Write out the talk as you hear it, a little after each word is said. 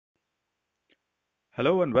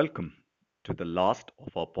Hello and welcome to the last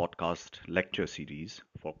of our podcast lecture series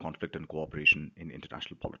for conflict and cooperation in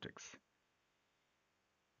international politics.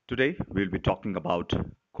 Today, we'll be talking about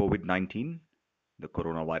COVID 19, the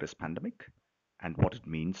coronavirus pandemic, and what it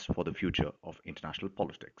means for the future of international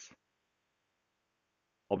politics.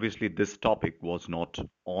 Obviously, this topic was not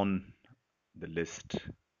on the list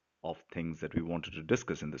of things that we wanted to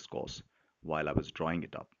discuss in this course while I was drawing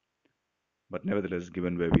it up. But nevertheless,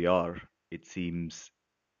 given where we are, it seems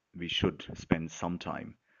we should spend some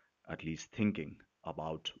time at least thinking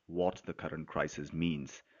about what the current crisis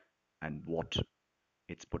means and what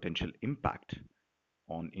its potential impact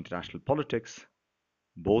on international politics,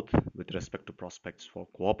 both with respect to prospects for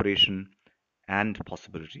cooperation and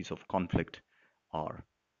possibilities of conflict, are.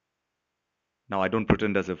 Now, I don't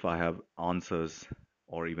pretend as if I have answers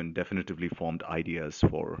or even definitively formed ideas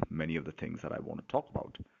for many of the things that I want to talk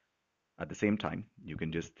about. At the same time, you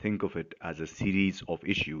can just think of it as a series of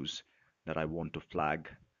issues that I want to flag,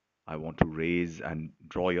 I want to raise and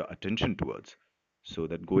draw your attention towards, so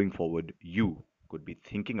that going forward, you could be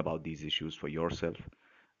thinking about these issues for yourself.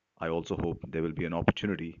 I also hope there will be an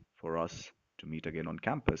opportunity for us to meet again on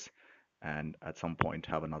campus and at some point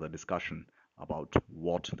have another discussion about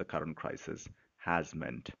what the current crisis has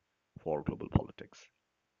meant for global politics.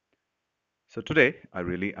 So today, I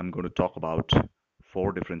really am going to talk about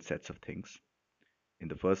four different sets of things. In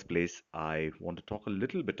the first place, I want to talk a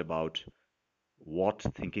little bit about what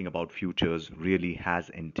thinking about futures really has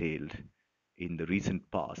entailed in the recent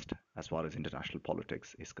past as far as international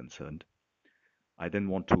politics is concerned. I then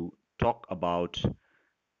want to talk about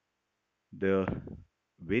the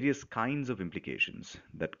various kinds of implications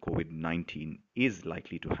that COVID 19 is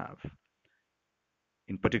likely to have.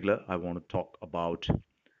 In particular, I want to talk about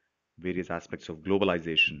various aspects of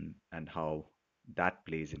globalization and how that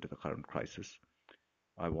plays into the current crisis.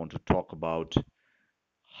 I want to talk about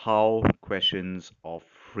how questions of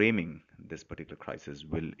framing this particular crisis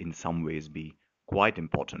will, in some ways, be quite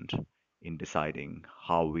important in deciding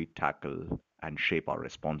how we tackle and shape our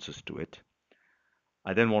responses to it.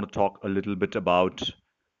 I then want to talk a little bit about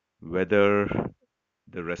whether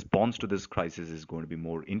the response to this crisis is going to be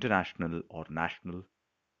more international or national,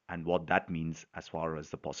 and what that means as far as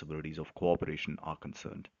the possibilities of cooperation are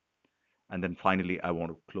concerned. And then finally, I want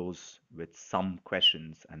to close with some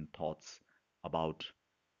questions and thoughts about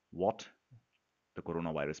what the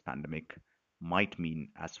coronavirus pandemic might mean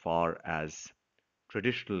as far as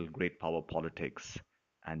traditional great power politics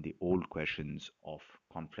and the old questions of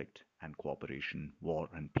conflict and cooperation, war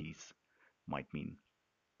and peace might mean.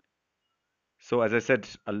 So, as I said,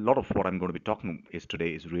 a lot of what I'm going to be talking is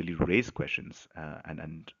today is really raise questions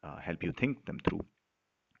and help you think them through,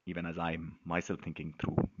 even as I'm myself thinking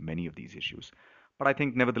through many of these issues. But I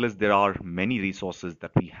think, nevertheless, there are many resources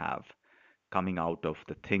that we have coming out of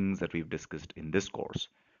the things that we've discussed in this course,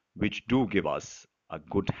 which do give us a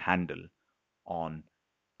good handle on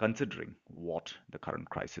considering what the current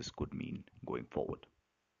crisis could mean going forward.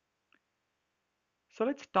 So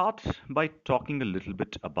let's start by talking a little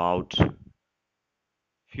bit about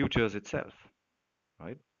futures itself,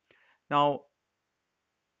 right? Now,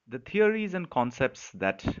 the theories and concepts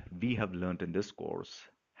that we have learned in this course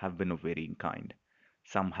have been of varying kind.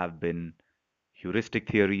 Some have been heuristic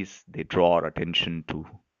theories, they draw our attention to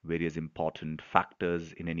various important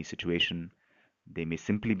factors in any situation. They may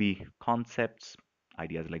simply be concepts,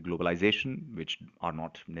 ideas like globalization, which are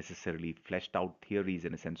not necessarily fleshed out theories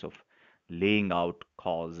in a sense of laying out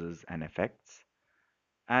causes and effects.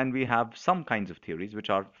 And we have some kinds of theories which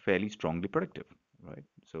are fairly strongly predictive, right?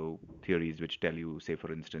 So theories which tell you, say,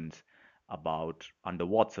 for instance, about under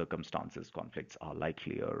what circumstances conflicts are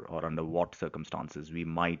likelier, or under what circumstances we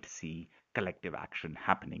might see collective action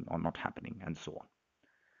happening or not happening, and so on.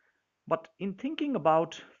 But in thinking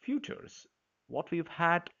about futures, what we've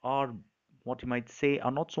had are what you might say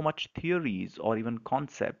are not so much theories or even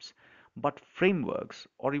concepts, but frameworks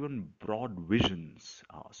or even broad visions,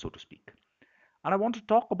 so to speak. And I want to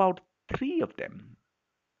talk about three of them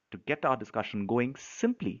to get our discussion going,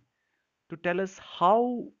 simply to tell us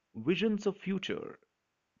how visions of future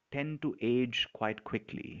tend to age quite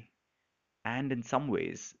quickly and in some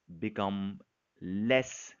ways become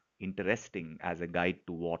less interesting as a guide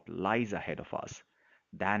to what lies ahead of us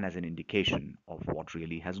than as an indication of what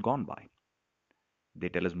really has gone by. They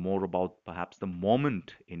tell us more about perhaps the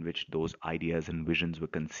moment in which those ideas and visions were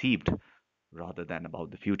conceived rather than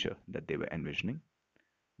about the future that they were envisioning.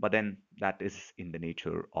 But then that is in the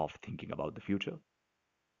nature of thinking about the future.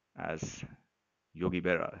 As Yogi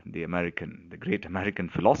Berra, the great American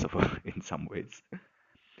philosopher in some ways,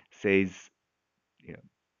 says, you know,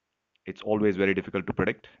 it's always very difficult to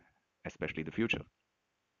predict, especially the future.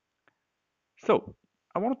 So,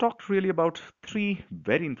 I want to talk really about three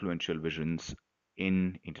very influential visions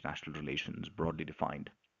in international relations, broadly defined,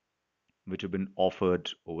 which have been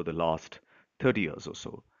offered over the last 30 years or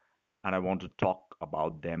so. And I want to talk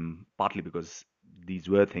about them partly because these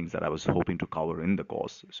were things that I was hoping to cover in the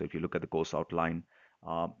course. So if you look at the course outline,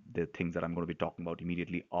 the things that I'm going to be talking about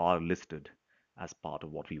immediately are listed as part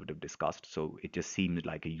of what we would have discussed. So it just seems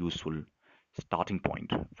like a useful starting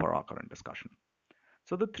point for our current discussion.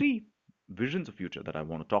 So the three visions of future that I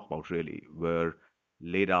want to talk about really were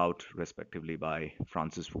laid out respectively by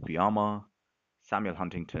Francis Fukuyama, Samuel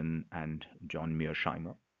Huntington, and John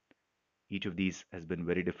Mearsheimer. Each of these has been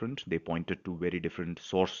very different. They pointed to very different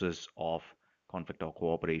sources of conflict or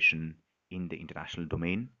cooperation in the international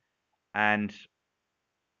domain. And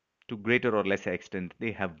to greater or lesser extent,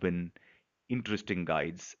 they have been interesting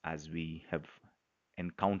guides as we have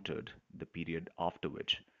encountered the period after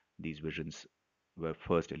which these visions were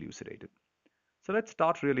first elucidated. So let's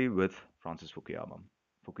start really with Francis Fukuyama.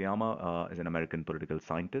 Fukuyama is an American political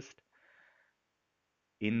scientist.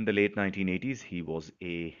 In the late 1980s, he was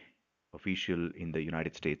a official in the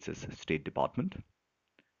United States State Department.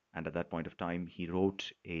 And at that point of time, he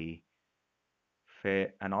wrote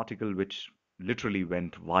an article which literally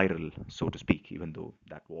went viral, so to speak, even though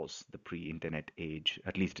that was the pre-internet age,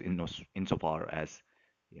 at least insofar as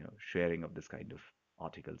sharing of this kind of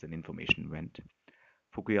articles and information went.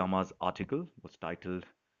 Fukuyama's article was titled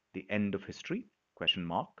 "The End of History?" question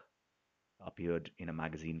mark, appeared in a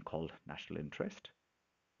magazine called National Interest.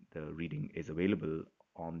 The reading is available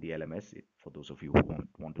on the LMS for those of you who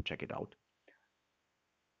want to check it out.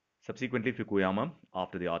 Subsequently, Fukuyama,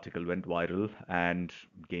 after the article went viral and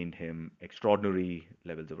gained him extraordinary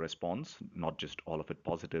levels of response, not just all of it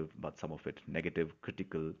positive, but some of it negative,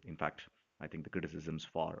 critical. In fact, I think the criticisms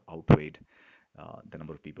far outweighed the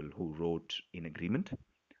number of people who wrote in agreement.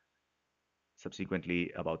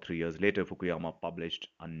 Subsequently, about 3 years later, Fukuyama published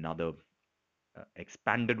another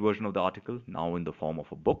expanded version of the article, now in the form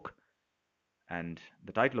of a book. And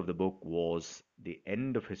the title of the book was "The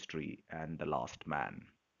End of History and the Last Man."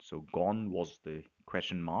 So gone was the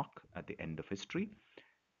question mark at the end of history,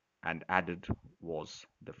 and added was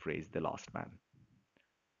the phrase "the last man."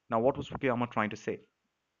 Now, what was Fukuyama trying to say?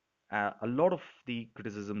 A lot of the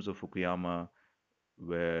criticisms of Fukuyama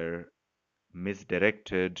were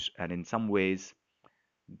misdirected and in some ways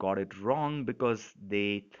got it wrong because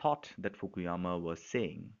they thought that Fukuyama was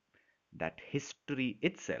saying that history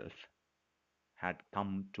itself had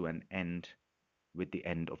come to an end with the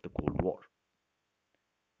end of the Cold War.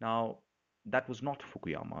 Now, that was not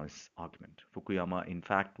Fukuyama's argument. Fukuyama, in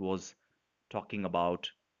fact, was talking about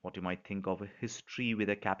what you might think of a history with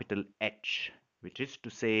a capital H, which is to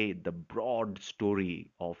say the broad story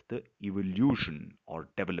of the evolution or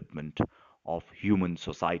development of human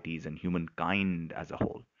societies and humankind as a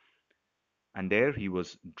whole. And there he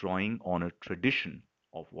was drawing on a tradition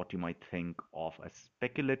of what you might think of as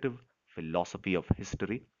speculative philosophy of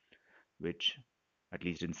history, which, at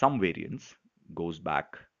least in some variants, goes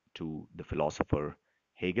back to the philosopher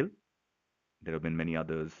Hegel. There have been many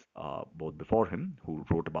others, both before him, who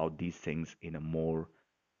wrote about these things in a more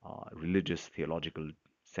religious, theological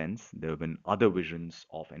sense. There have been other visions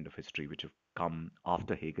of end of history which have come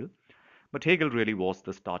after Hegel. But Hegel really was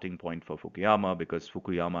the starting point for Fukuyama because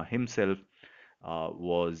Fukuyama himself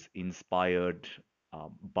was inspired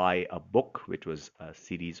by a book which was a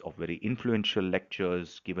series of very influential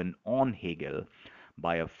lectures given on Hegel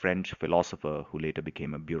by a French philosopher who later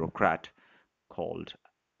became a bureaucrat called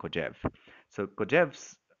Kojève. So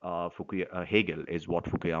Kojève's Hegel is what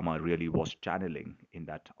Fukuyama really was channeling in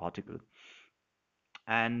that article.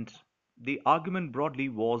 And the argument broadly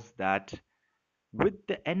was that with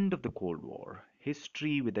the end of the Cold War,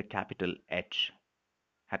 history with a capital H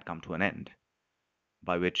had come to an end,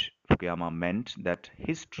 by which Fukuyama meant that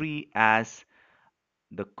history as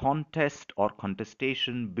the contest or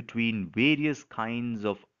contestation between various kinds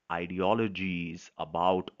of ideologies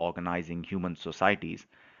about organizing human societies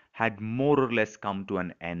had more or less come to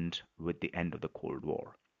an end with the end of the Cold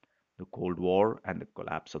War. The Cold War and the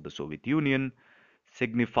collapse of the Soviet Union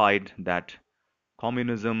signified that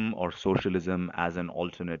communism or socialism as an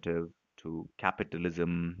alternative to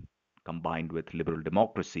capitalism combined with liberal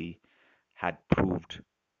democracy had proved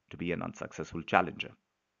to be an unsuccessful challenger.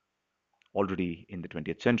 Already in the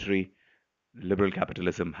 20th century, liberal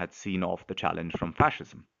capitalism had seen off the challenge from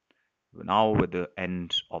fascism. Now, with the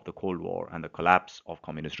end of the Cold War and the collapse of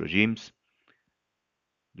communist regimes,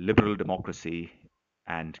 liberal democracy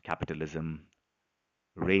and capitalism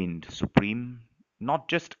reigned supreme, not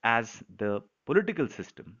just as the political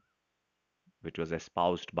system, which was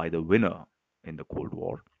espoused by the winner in the Cold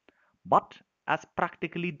War, but as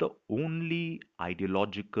practically the only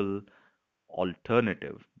ideological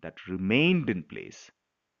alternative that remained in place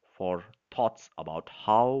for thoughts about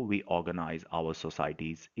how we organize our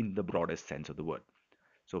societies in the broadest sense of the word.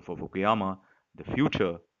 So for Fukuyama, the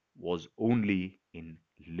future was only in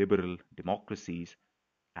liberal democracies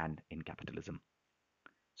and in capitalism.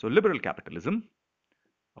 So liberal capitalism,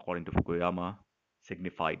 according to Fukuyama,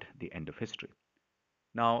 signified the end of history.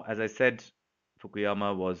 Now, as I said,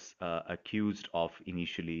 Fukuyama was accused of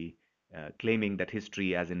initially claiming that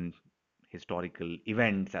history, as in historical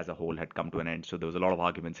events as a whole, had come to an end. So there was a lot of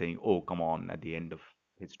argument saying, oh, come on, at the end of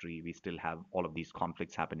history, we still have all of these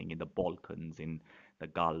conflicts happening in the Balkans, in the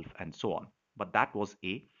Gulf, and so on. But that was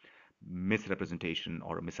a misrepresentation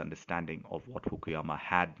or a misunderstanding of what Fukuyama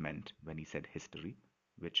had meant when he said history,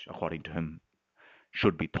 which, according to him,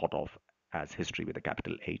 should be thought of as history with a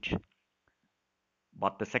capital H.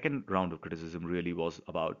 But the second round of criticism really was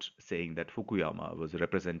about saying that Fukuyama was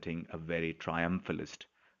representing a very triumphalist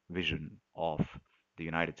vision of the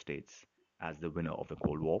United States as the winner of the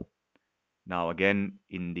Cold War. Now, again,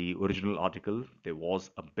 in the original article, there was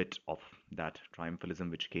a bit of that triumphalism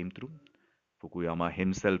which came through. Fukuyama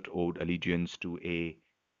himself owed allegiance to a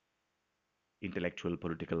intellectual,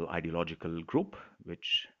 political, ideological group,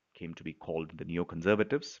 which came to be called the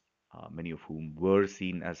neoconservatives, many of whom were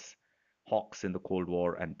seen as hawks in the Cold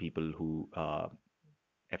War and people who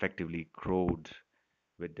effectively crowed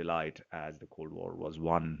with delight as the Cold War was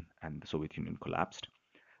won and the Soviet Union collapsed.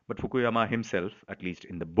 But Fukuyama himself, at least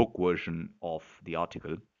in the book version of the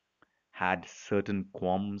article, had certain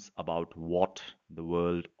qualms about what the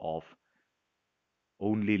world of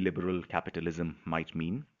only liberal capitalism might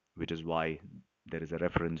mean, which is why there is a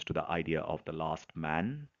reference to the idea of the last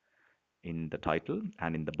man in the title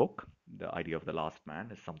and in the book. The idea of the last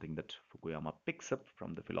man is something that Fukuyama picks up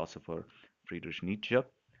from the philosopher Friedrich Nietzsche.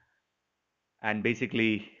 And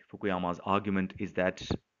basically, Fukuyama's argument is that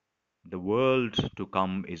the world to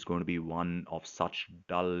come is going to be one of such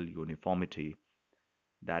dull uniformity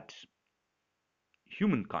that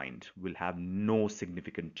humankind will have no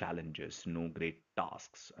significant challenges, no great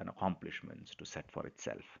tasks and accomplishments to set for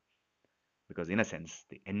itself. Because, in a sense,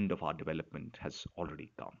 the end of our development has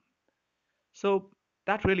already come. So,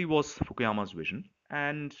 that really was Fukuyama's vision.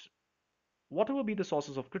 And whatever be the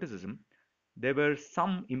sources of criticism, there were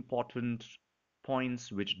some important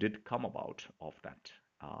points which did come about of that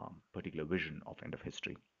particular vision of end of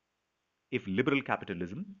history. If liberal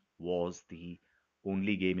capitalism was the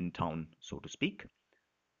only game in town, so to speak,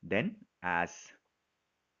 then, as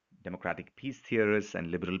democratic peace theorists and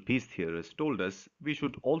liberal peace theorists told us, we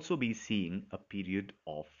should also be seeing a period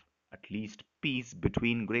of at least peace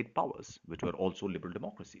between great powers, which were also liberal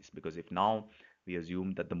democracies. Because if now we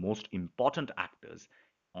assume that the most important actors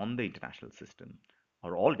on the international system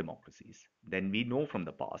are all democracies, then we know from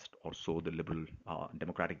the past, or so the liberal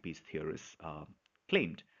democratic peace theorists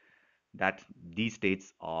claimed, that these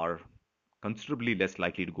states are considerably less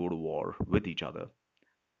likely to go to war with each other.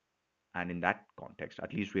 And in that context,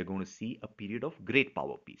 at least we are going to see a period of great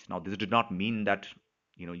power peace. Now, this did not mean that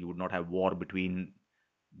you would not have war between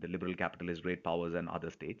the liberal capitalist great powers and other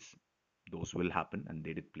states. Those will happen, and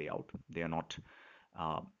they did play out. They are not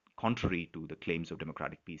uh, contrary to the claims of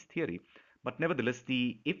democratic peace theory. But nevertheless,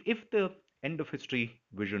 if the end of history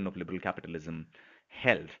vision of liberal capitalism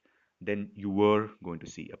held, then you were going to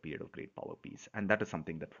see a period of great power peace, and that is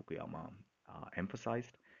something that Fukuyama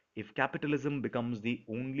emphasized. If capitalism becomes the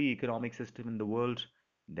only economic system in the world,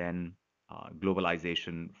 then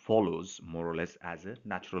globalization follows more or less as a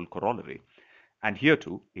natural corollary. And here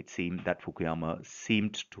too, it seemed that Fukuyama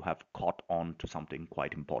seemed to have caught on to something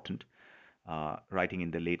quite important. Writing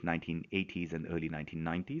in the late 1980s and early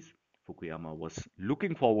 1990s, Fukuyama was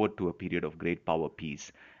looking forward to a period of great power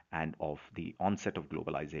peace and of the onset of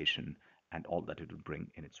globalization and all that it would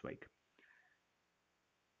bring in its wake.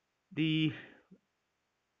 The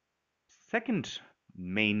second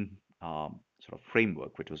main sort of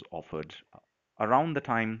framework which was offered around the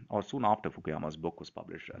time or soon after Fukuyama's book was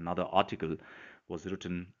published, another article was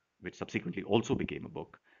written, which subsequently also became a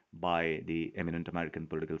book, by the eminent American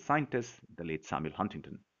political scientist, the late Samuel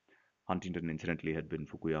Huntington. Huntington, incidentally, had been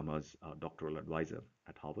Fukuyama's doctoral advisor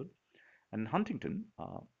at Harvard. And Huntington,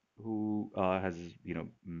 who has,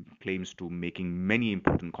 claims to making many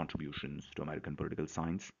important contributions to American political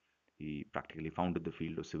science. He practically founded the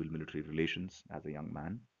field of civil-military relations as a young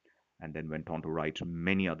man, and then went on to write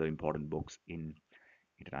many other important books in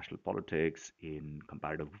international politics, in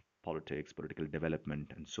comparative politics, political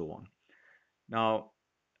development, and so on. Now,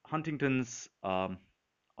 Huntington's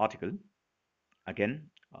article, again,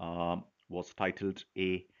 was titled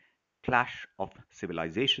A Clash of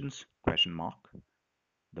Civilizations? Question mark.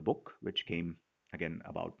 The book, which came again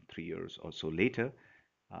about 3 years or so later,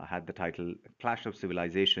 had the title Clash of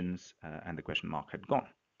Civilizations, and the question mark had gone.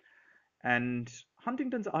 And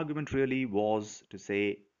Huntington's argument really was to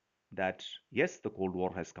say that yes, the Cold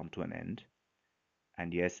War has come to an end,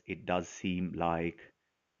 and yes, it does seem like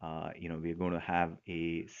we're going to have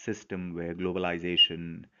a system where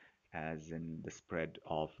globalization, as in the spread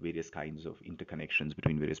of various kinds of interconnections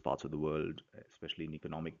between various parts of the world, especially in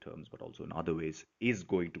economic terms, but also in other ways, is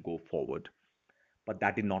going to go forward. But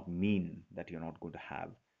that did not mean that you're not going to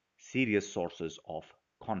have serious sources of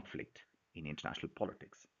conflict in international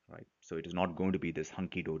politics, right? So it is not going to be this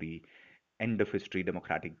hunky-dory end of history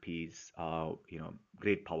democratic peace,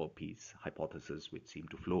 great power peace hypothesis, which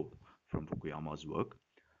seemed to flow from Fukuyama's work.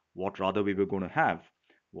 What rather we were going to have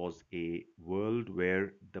was a world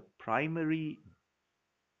where the primary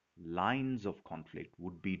lines of conflict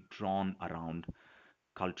would be drawn around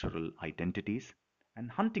cultural identities.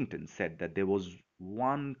 And Huntington said that there was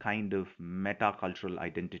one kind of meta-cultural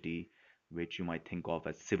identity which you might think of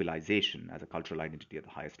as civilization, as a cultural identity at the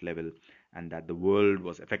highest level, and that the world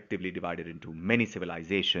was effectively divided into many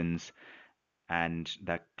civilizations, and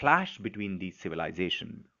the clash between these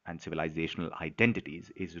civilization and civilizational identities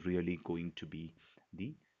is really going to be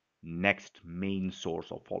the next main source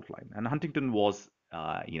of fault line. And Huntington was,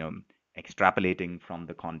 extrapolating from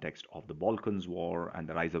the context of the Balkans War and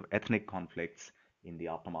the rise of ethnic conflicts in the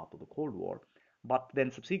aftermath of the Cold War. But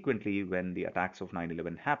then subsequently, when the attacks of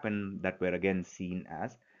 9/11 happened, that were again seen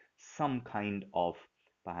as some kind of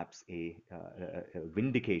perhaps a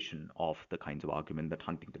vindication of the kinds of argument that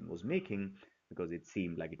Huntington was making, because it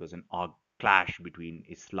seemed like it was an clash between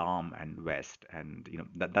Islam and West, and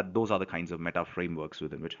that those are the kinds of meta frameworks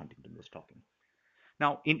within which Huntington was talking.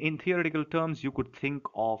 Now, in theoretical terms, you could think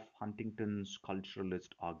of Huntington's culturalist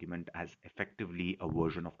argument as effectively a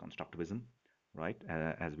version of constructivism, right?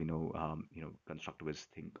 As we know, constructivists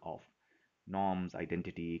think of norms,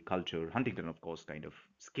 identity, culture. Huntington, of course, kind of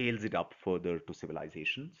scales it up further to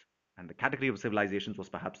civilizations. And the category of civilizations was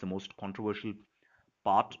perhaps the most controversial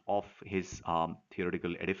part of his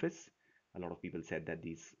theoretical edifice. A lot of people said that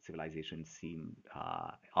these civilizations seem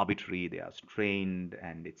arbitrary, they are strained,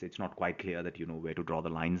 and it's not quite clear that you know where to draw the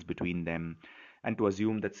lines between them. And to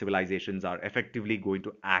assume that civilizations are effectively going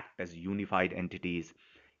to act as unified entities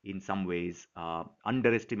in some ways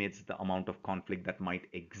underestimates the amount of conflict that might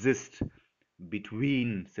exist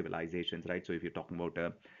between civilizations, right? So if you're talking about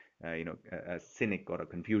a cynic or a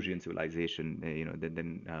Confucian civilization,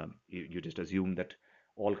 then you just assume that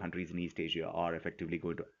all countries in East Asia are effectively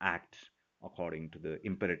going to act according to the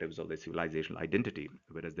imperatives of their civilizational identity,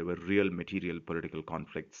 whereas there were real material political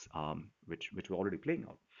conflicts which were already playing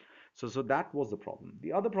out. So that was the problem.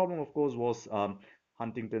 The other problem, of course, was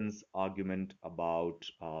Huntington's argument about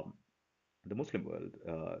the Muslim world,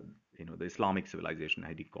 the Islamic civilization,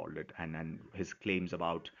 as he called it, and his claims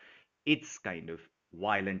about its kind of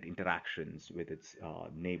violent interactions with its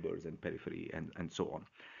neighbors and periphery and so on.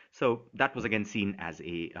 So that was again seen as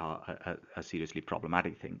a seriously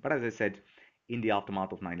problematic thing. But as I said, in the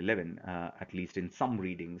aftermath of 9/11, at least in some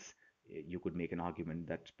readings, you could make an argument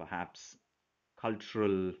that perhaps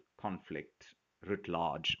cultural conflict writ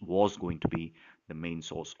large was going to be the main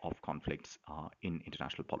source of conflicts in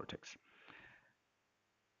international politics.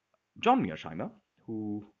 John Mearsheimer,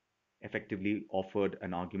 who effectively offered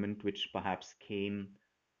an argument which perhaps came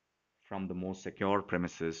from the more secure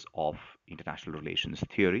premises of international relations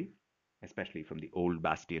theory, especially from the old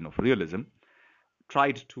bastion of realism,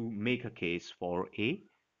 tried to make a case for a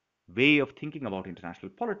way of thinking about international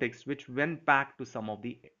politics which went back to some of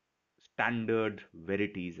the standard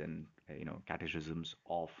verities and catechisms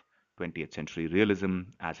of 20th century realism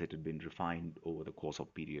as it had been refined over the course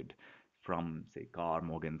of period from, say, Carr,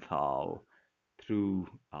 Morgenthau, through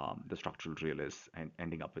the structural realists, and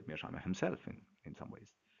ending up with Mearsheimer himself in some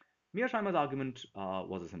ways. Mearsheimer's argument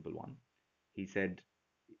was a simple one. He said,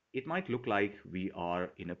 it might look like we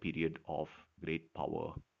are in a period of great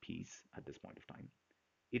power peace at this point of time.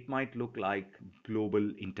 It might look like global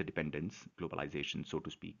interdependence, globalization, so to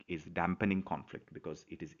speak, is dampening conflict because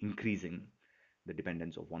it is increasing the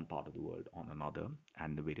dependence of one part of the world on another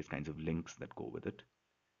and the various kinds of links that go with it.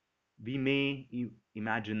 We may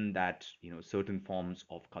imagine that certain forms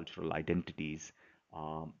of cultural identities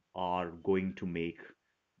are going to make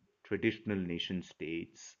traditional nation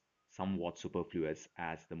states somewhat superfluous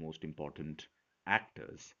as the most important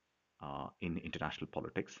actors in international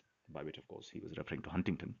politics, by which, of course, he was referring to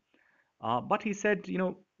Huntington. But he said,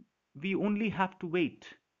 we only have to wait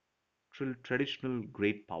till traditional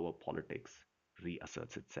great power politics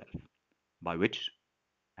reasserts itself. by which,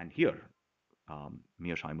 and here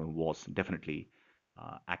Mearsheimer was definitely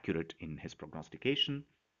accurate in his prognostication,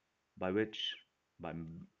 by which, by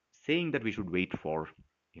saying that we should wait for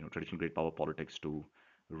traditional great power politics to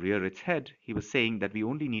rear its head, he was saying that we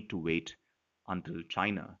only need to wait until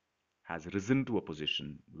China has risen to a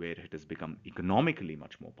position where it has become economically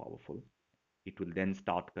much more powerful. It will then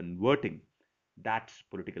start converting that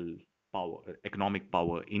political power, economic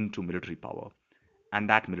power, into military power, and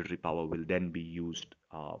that military power will then be used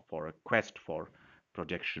for a quest for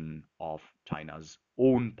projection of China's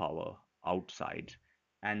own power outside,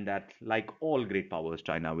 and that, like all great powers,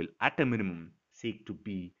 China will, at a minimum, seek to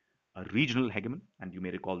be a regional hegemon. And you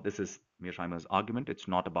may recall this is Mearsheimer's argument. It's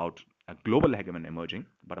not about a global hegemon emerging,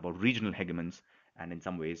 but about regional hegemons, and in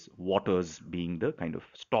some ways, waters being the kind of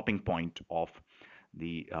stopping point of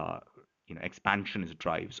the expansionist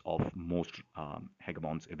drives of most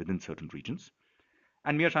hegemons within certain regions.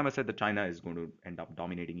 And Mearsheimer said that China is going to end up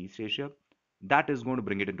dominating East Asia. That is going to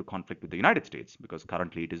bring it into conflict with the United States, because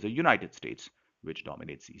currently it is the United States which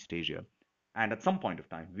dominates East Asia. And at some point of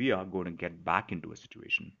time, we are going to get back into a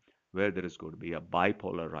situation where there is going to be a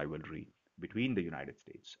bipolar rivalry between the United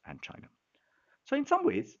States and China. So, in some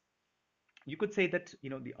ways, you could say that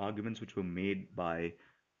the arguments which were made by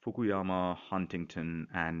Fukuyama, Huntington,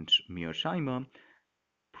 and Mearsheimer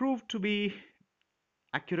proved to be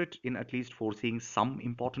accurate in at least foreseeing some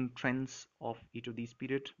important trends of each of these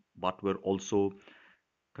periods, but were also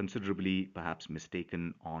considerably perhaps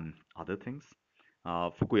mistaken on other things.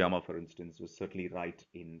 Fukuyama, for instance, was certainly right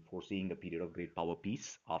in foreseeing a period of great power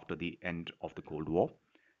peace after the end of the Cold War.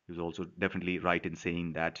 He was also definitely right in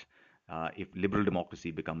saying that if liberal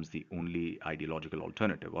democracy becomes the only ideological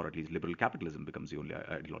alternative, or at least liberal capitalism becomes the only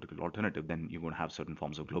ideological alternative, then you're going to have certain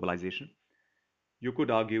forms of globalization. You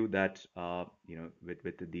could argue that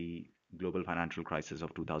with the global financial crisis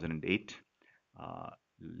of 2008, uh,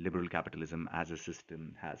 liberal capitalism as a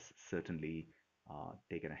system has certainly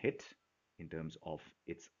taken a hit in terms of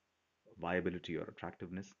its viability or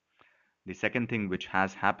attractiveness. The second thing which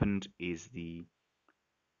has happened is the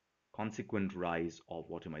consequent rise of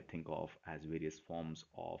what you might think of as various forms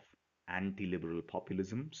of anti-liberal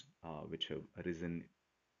populisms, which have arisen,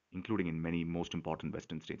 including in many most important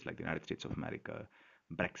Western states like the United States of America,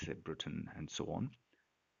 Brexit, Britain, and so on.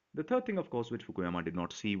 The third thing, of course, which Fukuyama did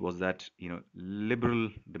not see was that liberal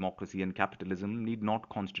democracy and capitalism need not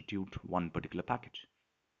constitute one particular package.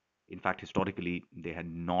 In fact, historically, they had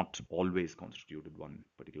not always constituted one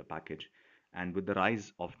particular package. And with the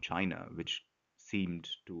rise of China, which seemed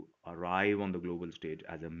to arrive on the global stage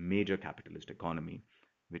as a major capitalist economy,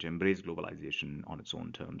 which embraced globalization on its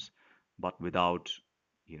own terms, but without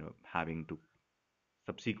having to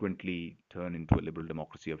subsequently turn into a liberal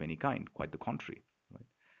democracy of any kind. Quite the contrary.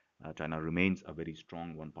 Right? China remains a very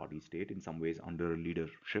strong one-party state, in some ways under a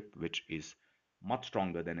leadership which is much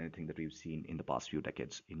stronger than anything that we've seen in the past few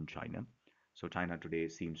decades in China. So China today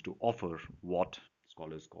seems to offer what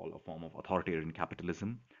scholars call a form of authoritarian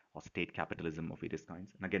capitalism or state capitalism of various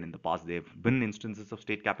kinds. And again, in the past, there have been instances of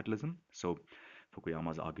state capitalism. So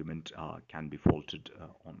Fukuyama's argument can be faulted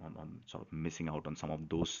on sort of missing out on some of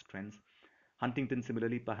those trends. Huntington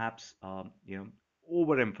similarly perhaps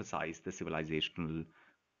overemphasized the civilizational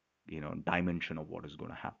dimension of what is going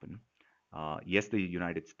to happen. Yes, the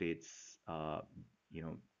United States you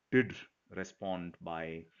know did respond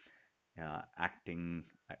by acting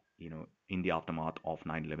in the aftermath of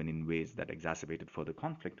 9/11 in ways that exacerbated further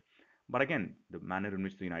conflict. But again, the manner in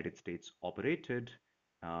which the United States operated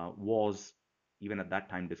was even at that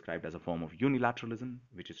time described as a form of unilateralism,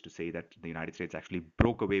 which is to say that the United States actually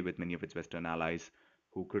broke away with many of its Western allies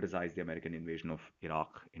who criticized the American invasion of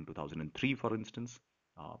Iraq in 2003, for instance.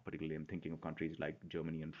 Particularly, I'm thinking of countries like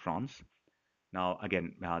Germany and France. Now,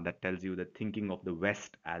 again, that tells you that thinking of the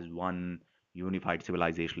West as one unified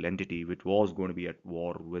civilizational entity, which was going to be at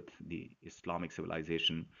war with the Islamic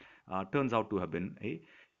civilization, turns out to have been a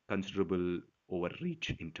considerable overreach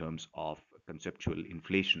in terms of conceptual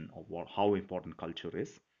inflation of how important culture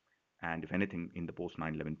is. And if anything, in the post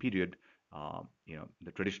 9/11 period,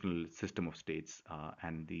 the traditional system of states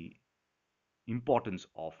and the importance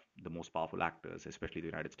of the most powerful actors, especially the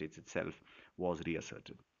United States itself, was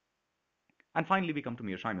reasserted. And finally, we come to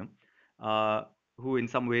Mearsheimer, uh, who in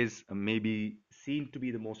some ways may be seen to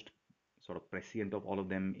be the most sort of prescient of all of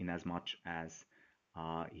them, in as much as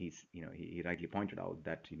he rightly pointed out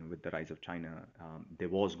that with the rise of China, there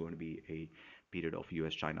was going to be a period of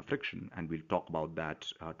U.S.-China friction, and we'll talk about that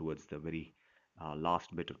towards the very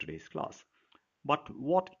last bit of today's class. But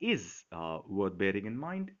what is worth bearing in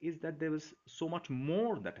mind is that there was so much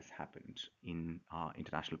more that has happened in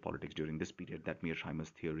international politics during this period that Mearsheimer's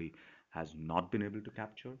theory has not been able to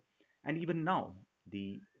capture. And even now,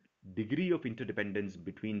 the degree of interdependence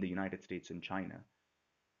between the United States and China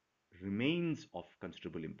remains of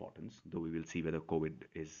considerable importance, though we will see whether COVID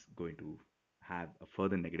is going to have a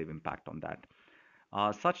further negative impact on that,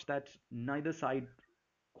 such that neither side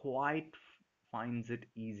quite finds it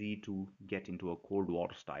easy to get into a Cold War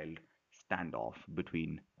style standoff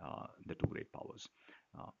between the two great powers.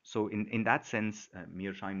 So, in that sense,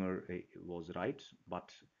 Mearsheimer was right,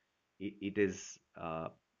 but it, it is uh,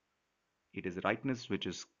 it is rightness which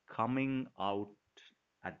is coming out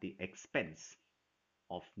at the expense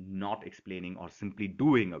of not explaining or simply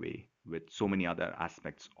doing away with so many other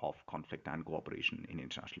aspects of conflict and cooperation in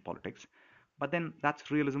international politics. But then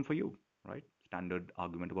that's realism for you, right? Standard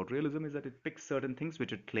argument about realism is that it picks certain things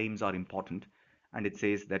which it claims are important, and it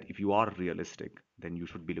says that if you are realistic, then you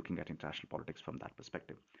should be looking at international politics from that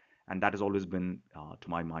perspective. And that has always been, to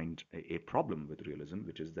my mind, a problem with realism,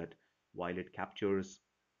 which is that while it captures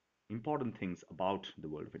important things about the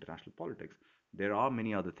world of international politics, there are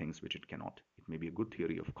many other things which it cannot. It may be a good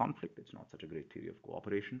theory of conflict, it's not such a great theory of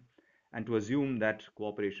cooperation. And to assume that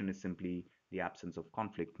cooperation is simply the absence of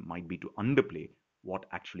conflict might be to underplay what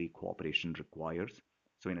actually cooperation requires.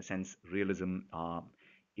 So, in a sense, realism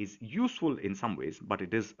is useful in some ways, but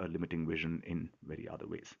it is a limiting vision in very other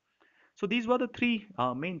ways. So these were the three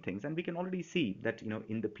main things, and we can already see that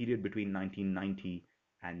in the period between 1990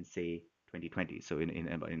 and say 2020, so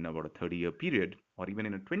in about a 30-year period, or even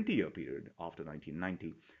in a 20-year period after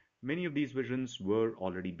 1990, many of these visions were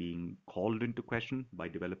already being called into question by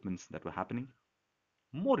developments that were happening.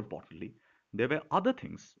 More importantly, there were other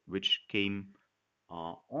things which came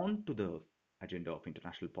onto the agenda of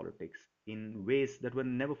international politics in ways that were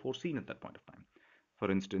never foreseen at that point of time. For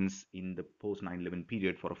instance, in the post 9/11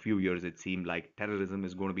 period, for a few years, it seemed like terrorism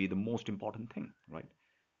is going to be the most important thing, right?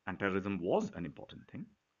 And terrorism was an important thing.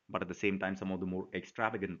 But at the same time, some of the more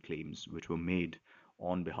extravagant claims which were made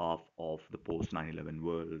on behalf of the post 9/11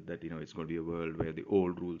 world, that it's going to be a world where the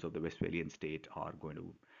old rules of the Westphalian state are going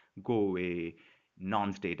to go away,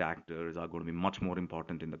 non-state actors are going to be much more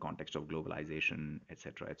important in the context of globalization,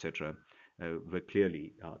 etc., etc., were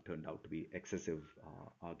clearly turned out to be excessive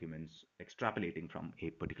arguments extrapolating from a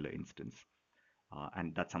particular instance.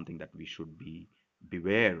 And that's something that we should be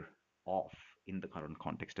beware of in the current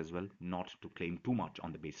context as well, not to claim too much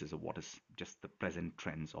on the basis of what is just the present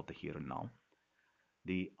trends of the here and now.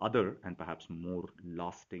 The other and perhaps more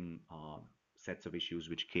lasting sets of issues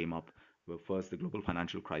which came up were first the global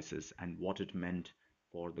financial crisis and what it meant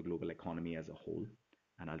for the global economy as a whole.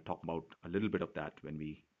 And I'll talk about a little bit of that when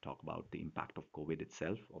we talk about the impact of COVID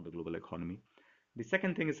itself on the global economy. The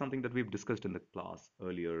second thing is something that we've discussed in the class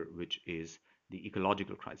earlier, which is the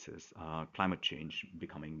ecological crisis, climate change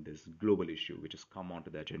becoming this global issue, which has come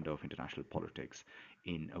onto the agenda of international politics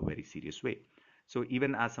in a very serious way. So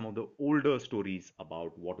even as some of the older stories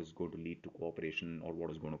about what is going to lead to cooperation or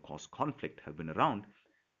what is going to cause conflict have been around,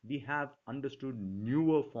 we have understood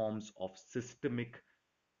newer forms of systemic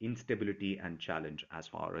instability and challenge as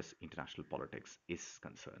far as international politics is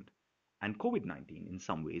concerned. And COVID 19, in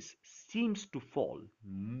some ways, seems to fall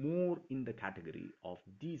more in the category of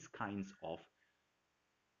these kinds of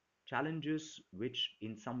challenges, which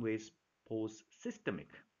in some ways pose systemic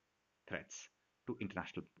threats to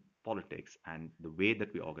international politics and the way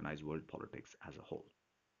that we organize world politics as a whole.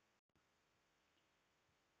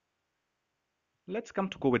 Let's come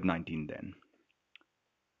to COVID 19 then.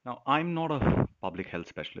 Now, I'm not a public health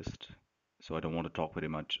specialist, so I don't want to talk very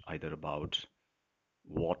much either about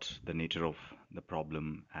what the nature of the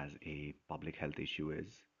problem as a public health issue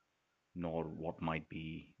is, nor what might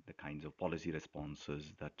be the kinds of policy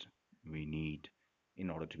responses that we need in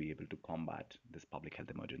order to be able to combat this public health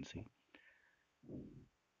emergency.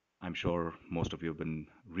 I'm sure most of you have been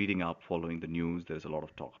reading up, following the news. There's a lot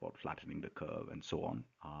of talk about flattening the curve and so on.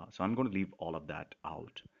 So I'm going to leave all of that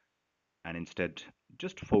out and instead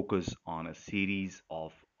just focus on a series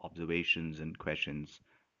of observations and questions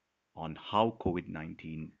on how COVID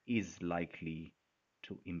 19 is likely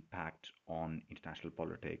to impact on international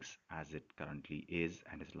politics as it currently is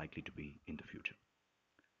and is likely to be in the future.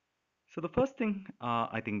 So, the first thing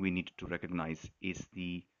I think we need to recognize is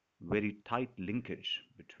the very tight linkage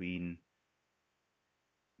between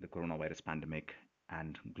the coronavirus pandemic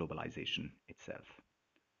and globalization itself.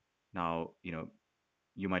 Now,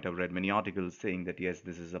 you might have read many articles saying that yes,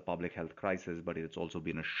 this is a public health crisis, but it's also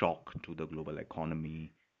been a shock to the global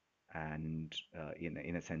economy. And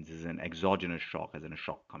in a sense, this is an exogenous shock, as in a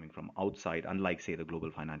shock coming from outside, unlike, say, the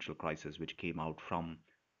global financial crisis, which came out from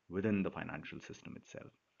within the financial system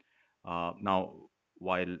itself. Now,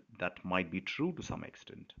 while that might be true to some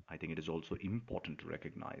extent, I think it is also important to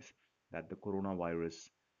recognize that the coronavirus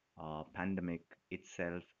pandemic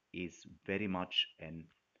itself is very much an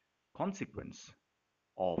consequence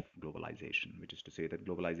of globalization, which is to say that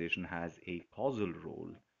globalization has a causal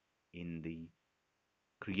role in the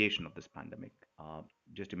creation of this pandemic.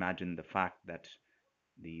 Just imagine the fact that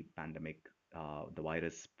the pandemic, the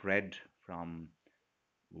virus spread from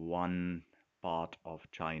one part of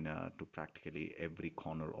China to practically every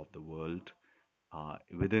corner of the world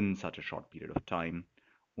within such a short period of time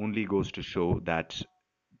only goes to show that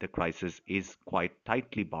the crisis is quite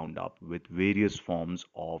tightly bound up with various forms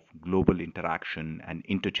of global interaction and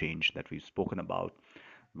interchange that we've spoken about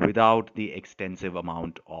without the extensive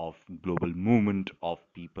amount of global movement of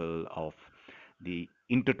people, of the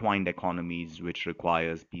intertwined economies which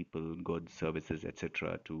requires people, goods, services,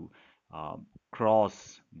 etc. to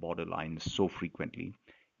cross border lines so frequently,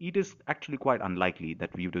 it is actually quite unlikely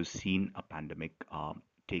that we would have seen a pandemic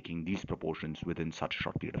taking these proportions within such a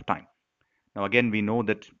short period of time. Now, again, we know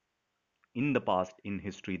that in the past, in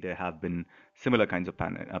history, there have been similar kinds of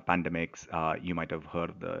pandemics. You might have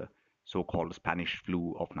heard the so-called Spanish flu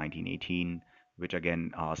of 1918, which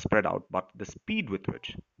again spread out. But the speed with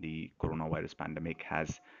which the coronavirus pandemic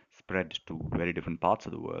has spread to very different parts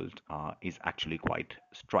of the world is actually quite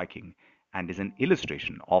striking and is an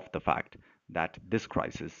illustration of the fact that this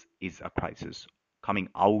crisis is a crisis coming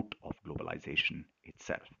out of globalization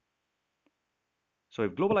itself. So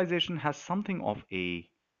if globalization has something of a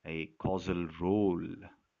causal role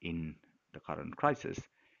in the current crisis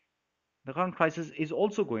is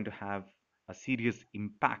also going to have a serious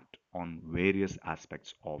impact on various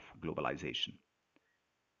aspects of globalization.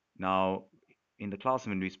 Now, in the class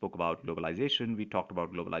when we spoke about globalization, we talked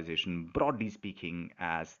about globalization broadly speaking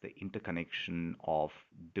as the interconnection of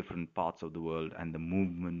different parts of the world and the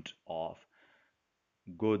movement of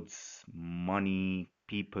goods, money,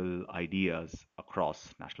 people, ideas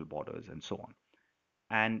across national borders and so on.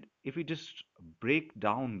 And if we just break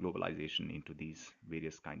down globalization into these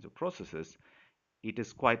various kinds of processes, it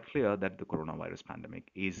is quite clear that the coronavirus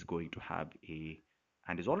pandemic is going to have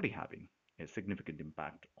and is already having a significant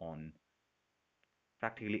impact on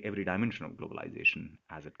practically every dimension of globalization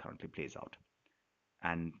as it currently plays out,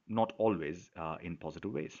 and not always in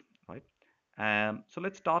positive ways, right? So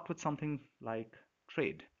let's start with something like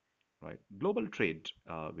trade, right? Global trade,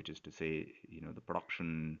 which is to say, the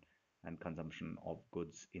production and consumption of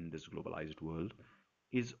goods in this globalized world,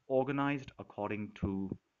 is organized according to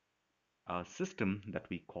a system that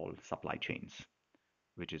we call supply chains,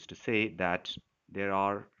 which is to say that there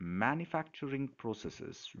are manufacturing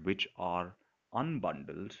processes which are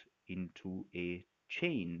unbundled into a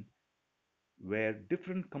chain where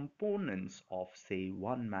different components of, say,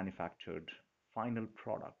 one manufactured final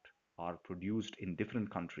product are produced in different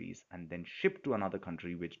countries and then shipped to another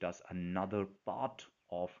country, which does another part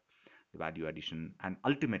of the value addition. And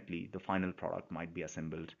ultimately, the final product might be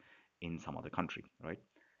assembled in some other country, right?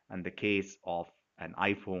 And the case of an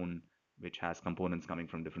iPhone, which has components coming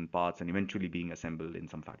from different parts and eventually being assembled in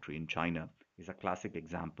some factory in China, is a classic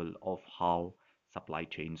example of how supply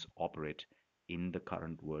chains operate in the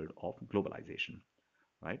current world of globalization,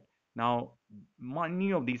 right? Now,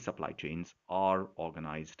 many of these supply chains are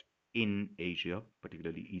organized in Asia,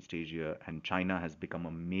 particularly East Asia, and China has become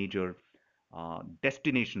a major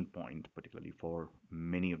destination point, particularly for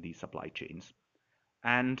many of these supply chains.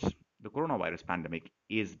 And the coronavirus pandemic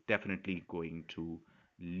is definitely going to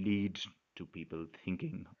lead to people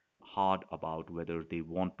thinking hard about whether they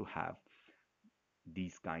want to have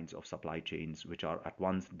these kinds of supply chains, which are at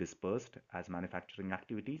once dispersed as manufacturing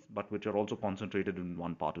activities, but which are also concentrated in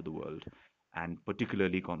one part of the world and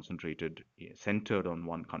particularly concentrated, centered on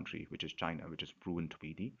one country, which is China, which has proven to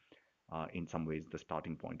be in some ways, the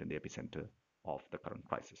starting point and the epicenter of the current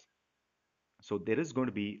crisis. So there is going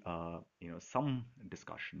to be, some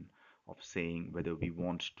discussion of saying whether we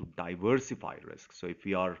want to diversify risk. So if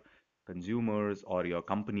we are consumers or your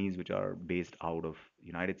companies which are based out of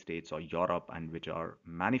United States or Europe and which are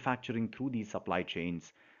manufacturing through these supply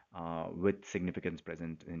chains with significance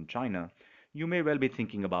present in China, you may well be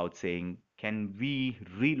thinking about saying, can we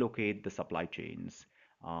relocate the supply chains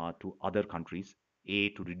to other countries, A,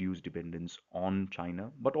 to reduce dependence on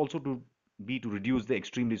China, but also to B, to reduce the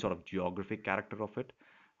extremely sort of geographic character of it.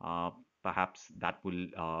 Uh, Perhaps that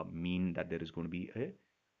will mean that there is going to be a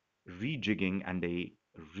rejigging and a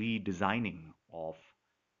redesigning of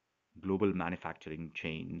global manufacturing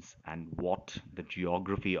chains and what the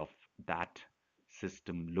geography of that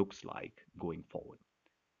system looks like going forward.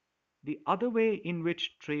 The other way in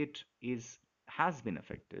which trade is has been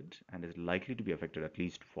affected and is likely to be affected at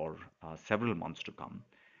least for several months to come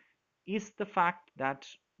is the fact that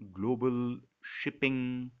global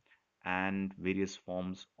shipping and various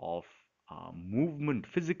forms of movement,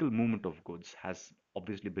 physical movement of goods has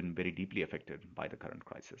obviously been very deeply affected by the current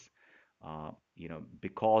crisis.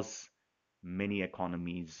 Because many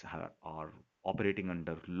economies are operating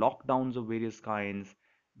under lockdowns of various kinds,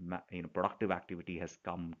 productive activity has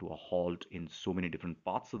come to a halt in so many different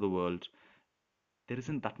parts of the world. There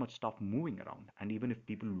isn't that much stuff moving around. And even if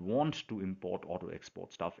people want to import or to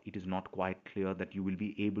export stuff, it is not quite clear that you will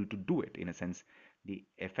be able to do it. In a sense, the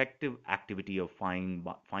effective activity of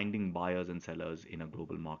finding buyers and sellers in a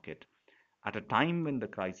global market at a time when the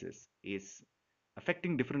crisis is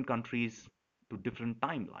affecting different countries to different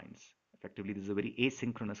timelines. Effectively, this is a very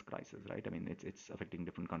asynchronous crisis, right? I mean, it's affecting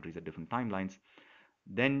different countries at different timelines.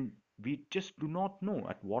 Then we just do not know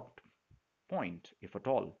at what point, if at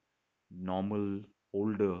all, normal,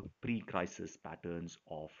 older pre-crisis patterns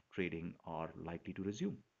of trading are likely to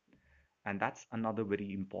resume. And that's another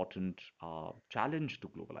very important challenge to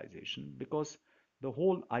globalization, because the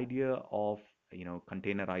whole idea of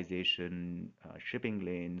containerization, shipping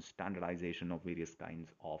lanes, standardization of various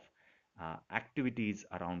kinds of activities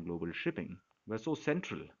around global shipping were so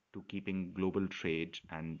central to keeping global trade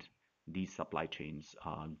and these supply chains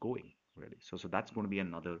going, really. So that's going to be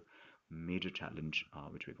another major challenge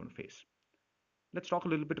which we're going to face. Let's talk a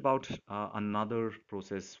little bit about another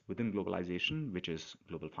process within globalization, which is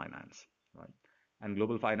global finance, right? And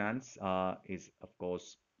global finance is, of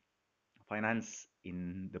course, finance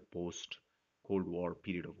in the post Cold War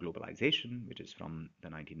period of globalization, which is from the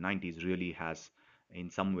 1990s, really has, in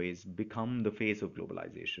some ways, become the face of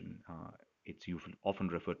globalization. It's often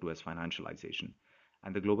referred to as financialization.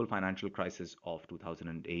 And the global financial crisis of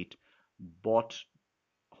 2008 brought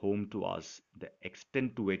home to us the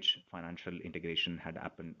extent to which financial integration had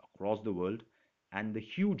happened across the world and the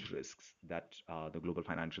huge risks that the global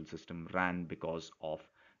financial system ran because of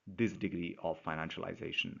this degree of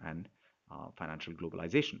financialization and financial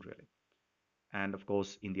globalization, really. And of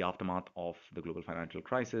course, in the aftermath of the global financial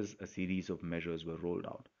crisis, a series of measures were rolled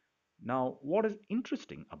out. Now, what is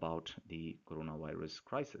interesting about the coronavirus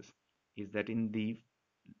crisis is that in the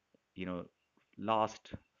you know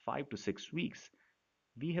last 5 to 6 weeks,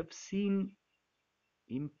 we have seen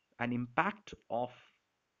an impact of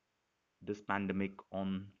this pandemic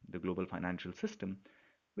on the global financial system,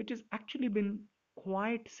 which has actually been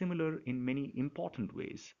quite similar in many important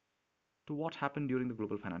ways to what happened during the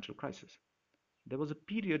global financial crisis. There was a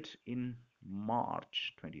period in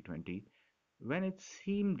March 2020 when it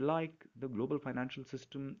seemed like the global financial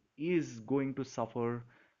system is going to suffer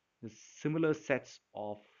the similar sets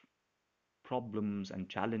of problems and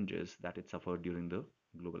challenges that it suffered during the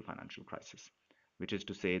global financial crisis, which is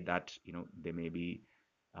to say that there may be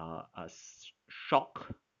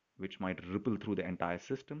shock which might ripple through the entire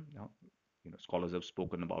system. Scholars have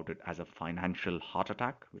spoken about it as a financial heart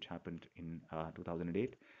attack, which happened in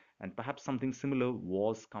 2008, and perhaps something similar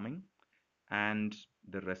was coming. And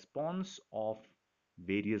the response of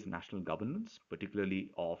various national governments,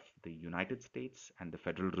 particularly of the United States and the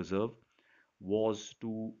Federal Reserve, was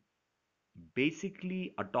to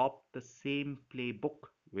basically adopt the same playbook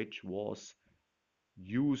which was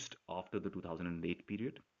used after the 2008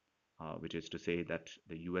 period, which is to say that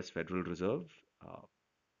the US Federal Reserve uh,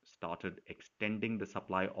 started extending the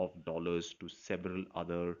supply of dollars to several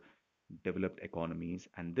other developed economies,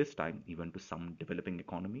 and this time even to some developing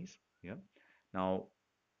economies. Yeah. Now,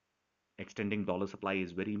 extending dollar supply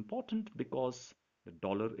is very important because the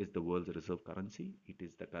dollar is the world's reserve currency. It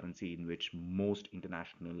is the currency in which most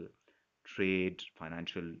international trade,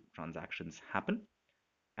 financial transactions happen.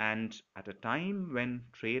 And at a time when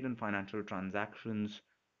trade and financial transactions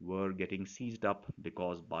were getting seized up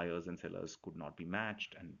because buyers and sellers could not be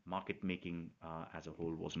matched and market making as a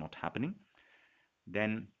whole was not happening,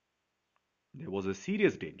 then there was a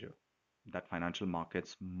serious danger that financial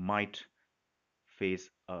markets might face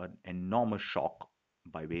an enormous shock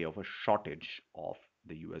by way of a shortage of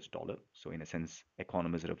the US dollar. So, in a sense,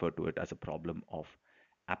 economists refer to it as a problem of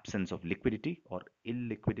absence of liquidity or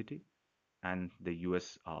illiquidity. And the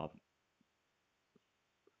US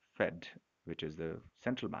Fed, which is the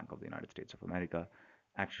central bank of the United States of America,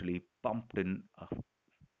 actually pumped in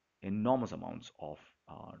enormous amounts of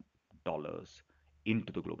dollars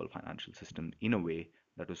into the global financial system in a way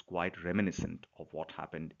that was quite reminiscent of what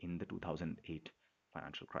happened in the 2008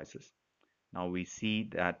 financial crisis. Now we see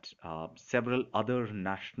that several other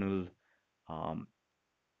national um,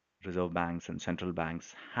 reserve banks and central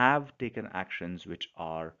banks have taken actions which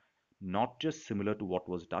are not just similar to what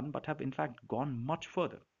was done, but have in fact gone much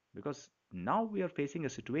further. Because now we are facing a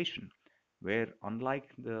situation where,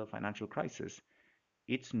 unlike the financial crisis,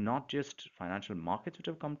 it's not just financial markets which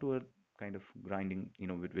have kind of grinding,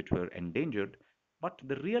 which were endangered. But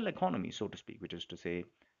the real economy, so to speak, which is to say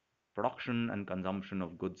production and consumption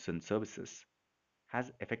of goods and services,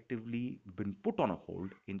 has effectively been put on a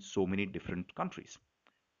hold in so many different countries.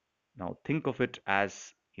 Now, think of it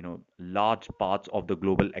as, large parts of the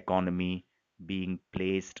global economy being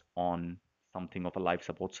placed on something of a life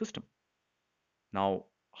support system. Now,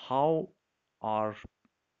 how are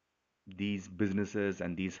these businesses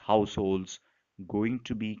and these households going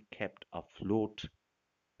to be kept afloat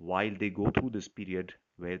while they go through this period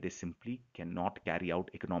where they simply cannot carry out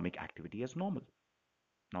economic activity as normal?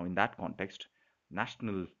 Now, in that context,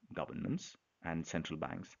 national governments and central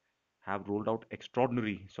banks have rolled out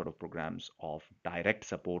extraordinary sort of programs of direct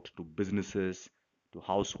support to businesses, to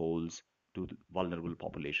households, to vulnerable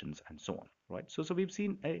populations, and so on. Right. So we've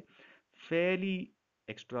seen a fairly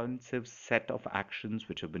extensive set of actions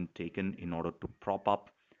which have been taken in order to prop up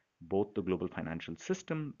both the global financial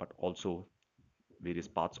system, but also various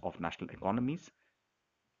parts of national economies.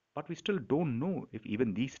 But we still don't know if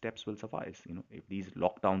even these steps will suffice. If these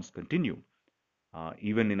lockdowns continue,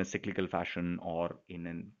 even in a cyclical fashion or in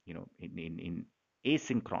an in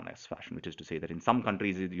asynchronous fashion, which is to say that in some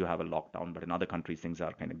countries you have a lockdown, but in other countries things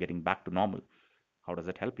are kind of getting back to normal. How does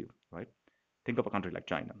that help you, right? Think of a country like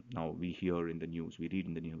China. Now we hear in the news, we read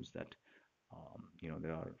in the news that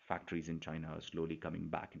there are factories in China slowly coming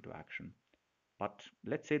back into action. But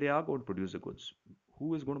let's say they are going to produce the goods.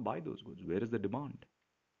 Who is going to buy those goods? Where is the demand?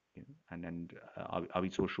 And are we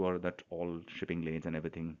so sure that all shipping lanes and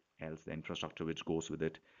everything else, the infrastructure which goes with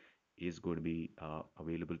it, is going to be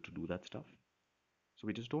available to do that stuff? So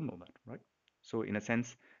we just don't know that, right? So in a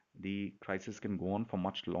sense, the crisis can go on for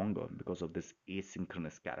much longer because of this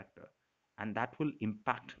asynchronous character, and that will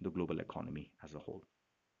impact the global economy as a whole.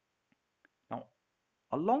 Now,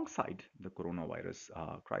 alongside the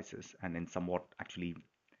coronavirus crisis, and in somewhat actually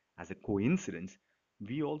as a coincidence,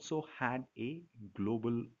 we also had a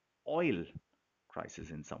global oil crisis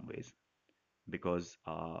in some ways because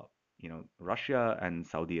Russia and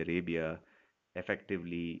Saudi Arabia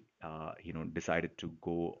effectively decided to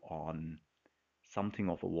go on something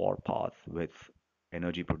of a war path with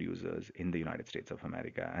energy producers in the United States of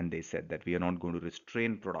America, and they said that we are not going to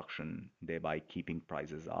restrain production, thereby keeping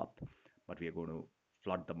prices up, but we are going to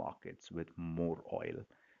flood the markets with more oil.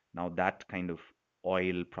 Now, that kind of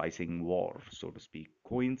oil pricing war, so to speak,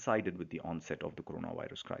 coincided with the onset of the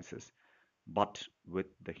coronavirus crisis. But with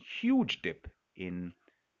the huge dip in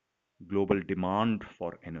global demand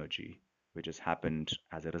for energy, which has happened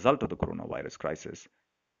as a result of the coronavirus crisis,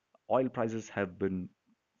 oil prices have been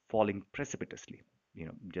falling precipitously.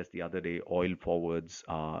 Just the other day, oil forwards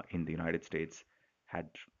in the United States had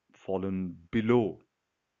fallen below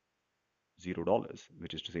 $0,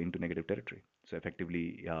 which is to say into negative territory. So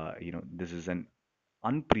effectively, this is an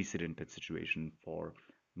unprecedented situation for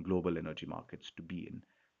global energy markets to be in,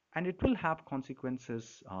 and it will have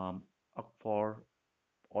consequences for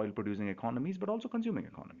oil producing economies, but also consuming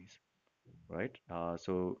economies, right?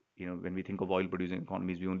 So, when we think of oil producing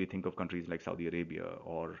economies, we only think of countries like Saudi Arabia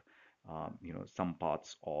or, some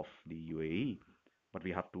parts of the UAE. But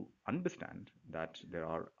we have to understand that there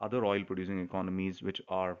are other oil producing economies which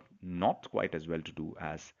are not quite as well to do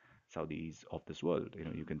as Saudis of this world.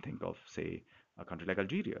 You can think of, say, a country like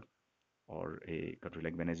Algeria or a country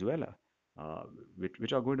like Venezuela, uh,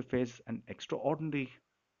 which are going to face an extraordinary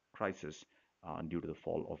crisis due to the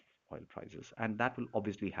fall of oil prices. And that will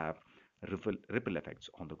obviously have ripple effects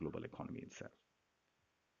on the global economy itself.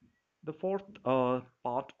 The fourth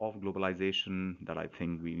part of globalization that I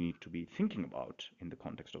think we need to be thinking about in the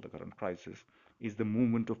context of the current crisis is the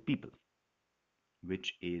movement of people,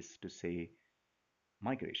 which is to say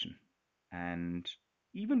migration. And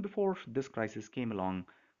even before this crisis came along,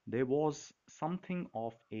 there was something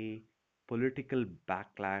of a political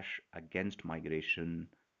backlash against migration,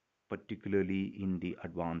 particularly in the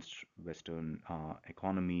advanced Western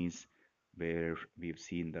economies, where we've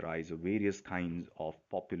seen the rise of various kinds of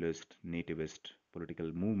populist, nativist political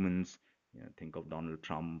movements. Think of Donald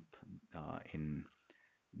Trump in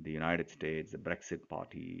the United States, the Brexit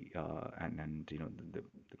Party, and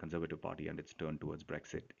the Conservative Party and its turn towards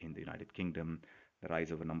Brexit in the United Kingdom, the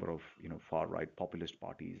rise of a number of far right populist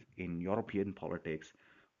parties in European politics,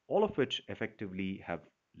 all of which effectively have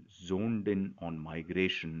zoned in on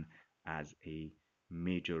migration as a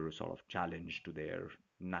major sort of challenge to their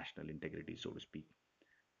national integrity, so to speak.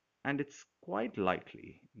 And it's quite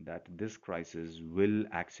likely that this crisis will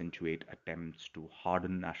accentuate attempts to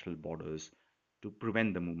harden national borders to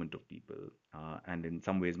prevent the movement of people, and in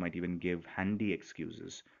some ways might even give handy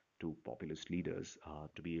excuses to populist leaders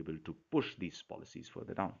to be able to push these policies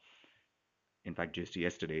further down. In fact, just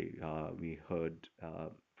yesterday, we heard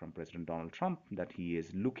from President Donald Trump that he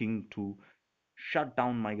is looking to shut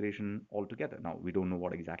down migration altogether. Now, we don't know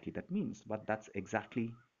what exactly that means, but that's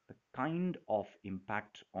exactly the kind of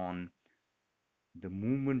impact on the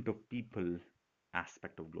movement of people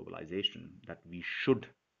aspect of globalization that we should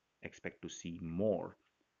expect to see more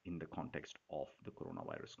in the context of the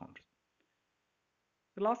coronavirus context.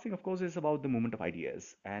 The last thing, of course, is about the movement of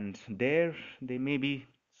ideas, and there may be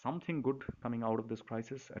something good coming out of this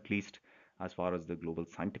crisis, at least as far as the global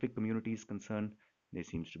scientific community is concerned. There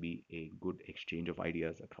seems to be a good exchange of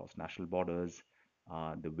ideas across national borders.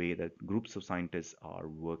 The way that groups of scientists are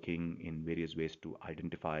working in various ways to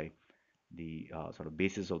identify the sort of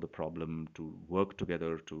basis of the problem, to work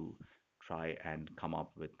together to try and come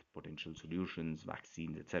up with potential solutions,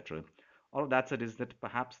 vaccines, etc. All of that said is that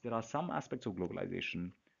perhaps there are some aspects of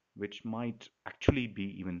globalization which might actually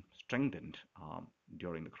be even strengthened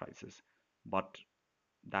during the crisis, but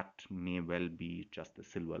that may well be just the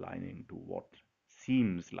silver lining to what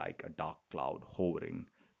seems like a dark cloud hovering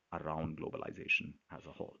around globalization as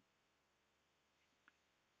a whole.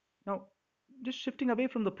 Now, just shifting away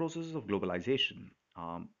from the processes of globalization,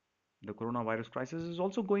 the coronavirus crisis is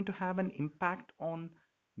also going to have an impact on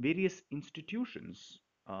various institutions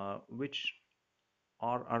which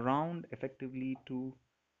are around effectively to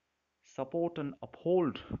support and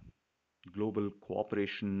uphold global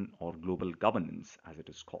cooperation or global governance, as it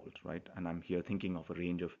is called, right? And I'm here thinking of a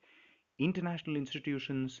range of international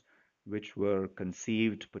institutions which were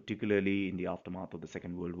conceived particularly in the aftermath of the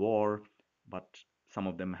Second World War, but some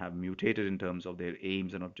of them have mutated in terms of their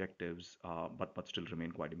aims and objectives, but still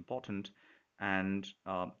remain quite important. And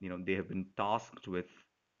they have been tasked with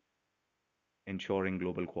ensuring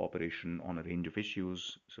global cooperation on a range of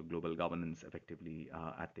issues, so global governance effectively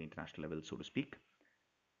at the international level, so to speak.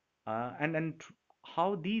 And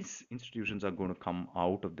how these institutions are going to come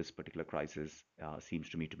out of this particular crisis seems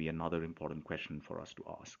to me to be another important question for us to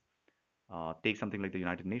ask. Take something like the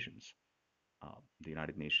United Nations. The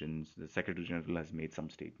United Nations, the Secretary General has made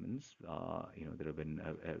some statements. There have been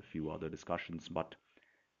a few other discussions, but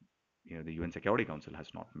the UN Security Council has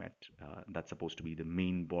not met. That's supposed to be the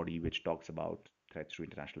main body which talks about threats to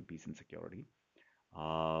international peace and security.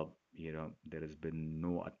 There has been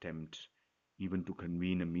no attempt even to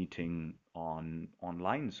convene a meeting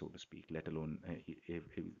online, so to speak, let alone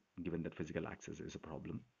given that physical access is a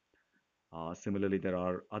problem. Similarly, there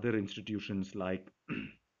are other institutions like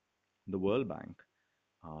the World Bank,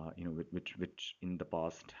 which in the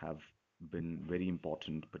past have been very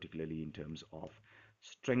important, particularly in terms of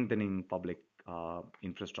strengthening public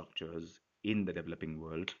infrastructures in the developing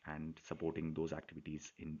world and supporting those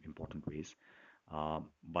activities in important ways,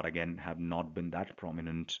 but again have not been that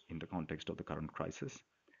prominent in the context of the current crisis.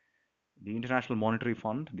 The International Monetary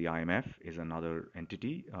Fund, the IMF, is another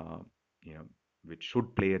entity which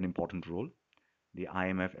should play an important role. The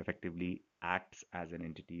IMF effectively acts as an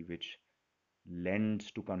entity which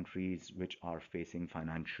lends to countries which are facing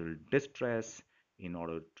financial distress in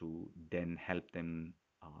order to then help them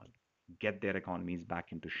get their economies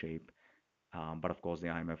back into shape. But of course, the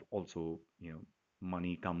IMF also,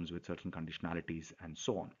 money comes with certain conditionalities and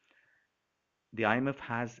so on. The IMF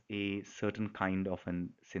has a certain kind of an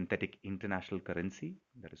synthetic international currency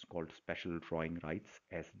that is called special drawing rights,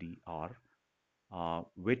 SDR,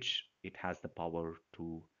 which it has the power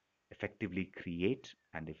to effectively create.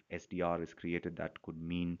 And if SDR is created, that could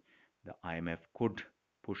mean the IMF could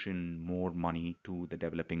push in more money to the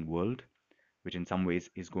developing world, which in some ways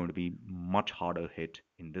is going to be much harder hit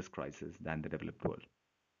in this crisis than the developed world.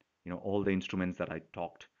 All the instruments that I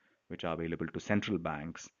talked, which are available to central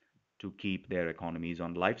banks to keep their economies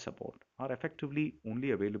on life support, are effectively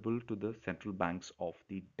only available to the central banks of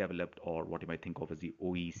the developed, or what you might think of as the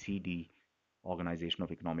OECD, Organization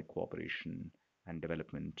of Economic Cooperation and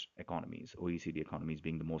Development economies, OECD economies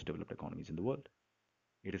being the most developed economies in the world.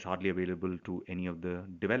 It is hardly available to any of the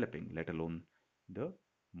developing, let alone the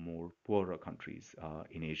more poorer countries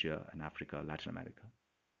in Asia and Africa, Latin America.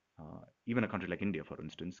 Even a country like India, for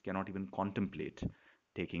instance, cannot even contemplate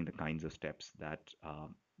taking the kinds of steps that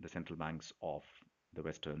the central banks of the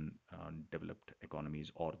Western developed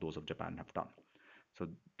economies or those of Japan have done. So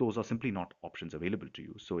those are simply not options available to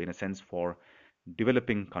you. So in a sense, for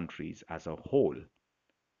developing countries as a whole,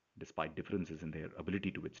 despite differences in their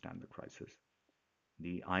ability to withstand the crisis,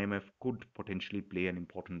 the IMF could potentially play an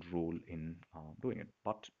important role in doing it.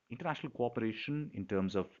 But international cooperation in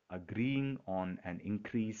terms of agreeing on an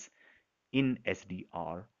increase in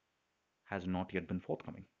SDR has not yet been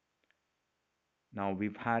forthcoming. Now,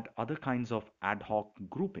 we've had other kinds of ad hoc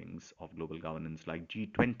groupings of global governance, like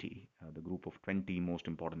G20, the group of 20 most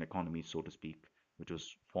important economies, so to speak, which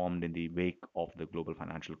was formed in the wake of the global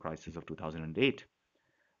financial crisis of 2008,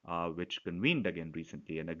 which convened again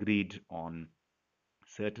recently and agreed on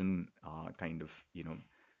certain kind of,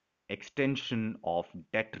 extension of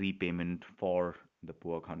debt repayment for the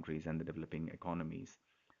poor countries and the developing economies.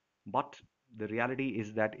 But the reality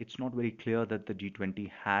is that it's not very clear that the G20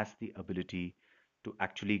 has the ability to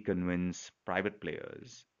actually convince private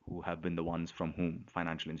players who have been the ones from whom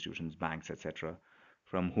financial institutions, banks, etc.,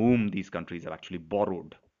 from whom these countries have actually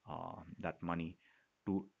borrowed that money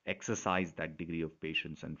to exercise that degree of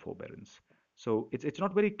patience and forbearance. So it's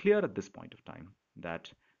not very clear at this point of time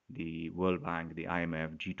that the World Bank, the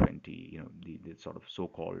IMF, G20, the sort of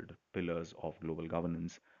so-called pillars of global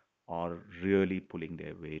governance are really pulling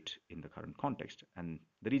their weight in the current context. And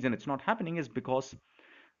the reason it's not happening is because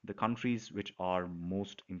the countries which are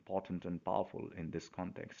most important and powerful in this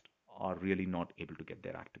context are really not able to get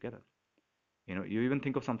their act together. You even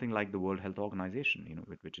think of something like the World Health Organization,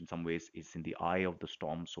 which in some ways is in the eye of the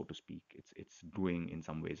storm, so to speak. It's doing in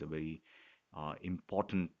some ways a very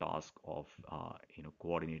important task of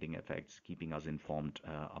coordinating effects, keeping us informed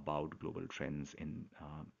about global trends in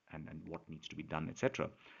and what needs to be done, etc.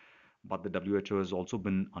 But the WHO has also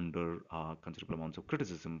been under considerable amounts of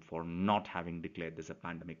criticism for not having declared this a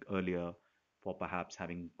pandemic earlier, for perhaps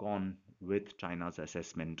having gone with China's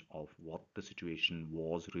assessment of what the situation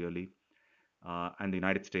was really. And the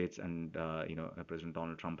United States and President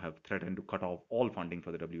Donald Trump have threatened to cut off all funding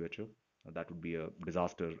for the WHO. That would be a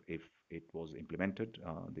disaster if it was implemented.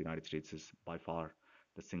 The United States is by far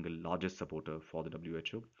the single largest supporter for the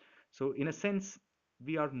WHO. So, in a sense,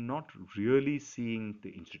 we are not really seeing the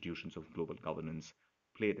institutions of global governance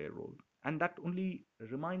play their role. And that only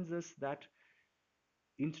reminds us that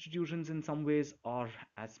institutions, in some ways, are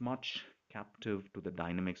as much captive to the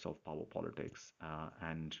dynamics of power politics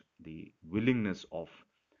and the willingness of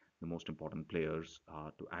the most important players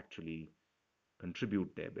to actually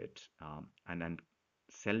contribute their bit and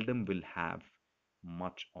seldom will have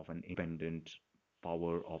much of an independent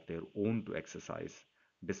power of their own to exercise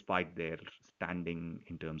despite their standing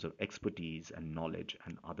in terms of expertise and knowledge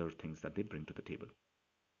and other things that they bring to the table.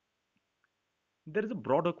 There is a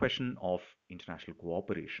broader question of international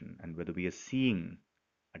cooperation and whether we are seeing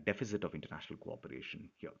a deficit of international cooperation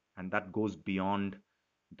here. And that goes beyond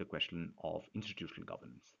the question of institutional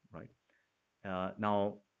governance, right?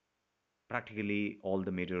 Now, practically all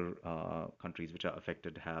the major countries which are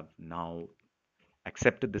affected have now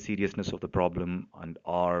accepted the seriousness of the problem and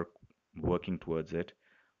are working towards it.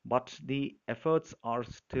 But the efforts are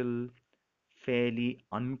still fairly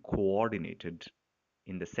uncoordinated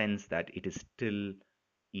in the sense that it is still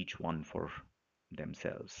each one for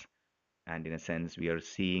themselves. And in a sense, we are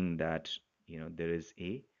seeing that there is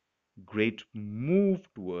a great move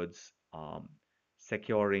towards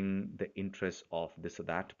securing the interests of this or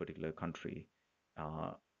that particular country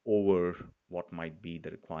uh, over what might be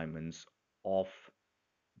the requirements of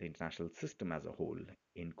the international system as a whole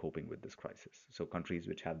in coping with this crisis. So countries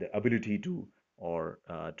which have the ability to or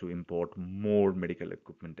to import more medical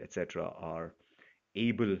equipment, etc., are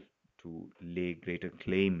able to lay greater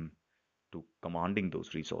claim to commanding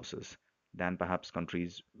those resources than perhaps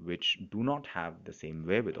countries which do not have the same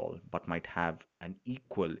wherewithal but might have an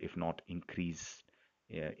equal, if not increased,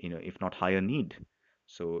 if not higher need.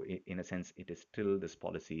 So, in a sense, it is still this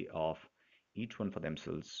policy of each one for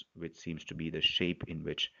themselves, which seems to be the shape in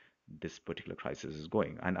which this particular crisis is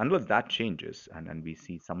going. And unless that changes and we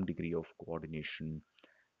see some degree of coordination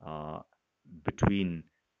uh, between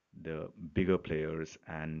the bigger players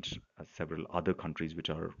and several other countries which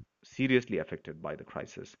are seriously affected by the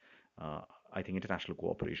crisis, uh, I think international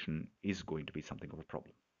cooperation is going to be something of a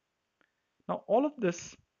problem. Now, all of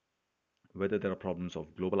this, whether there are problems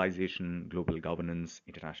of globalization, global governance,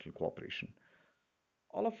 international cooperation,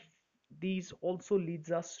 all of these also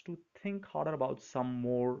leads us to think harder about some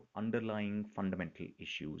more underlying fundamental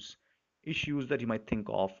issues that you might think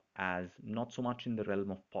of as not so much in the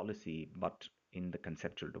realm of policy but in the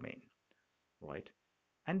conceptual domain, right?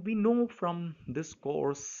 And we know from this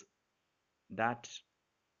course that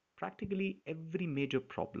practically every major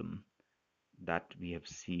problem that we have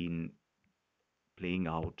seen playing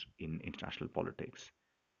out in international politics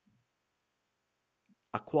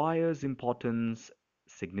acquires importance,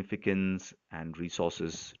 significance, and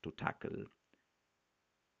resources to tackle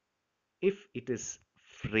if it is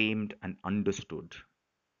framed and understood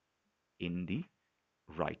in the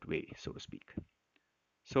right way, so to speak.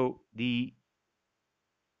 So the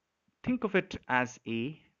think of it as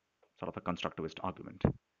a sort of a constructivist argument.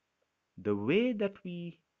 the way that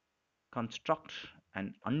we construct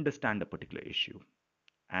and understand a particular issue,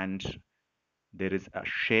 and there is a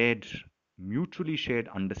mutually shared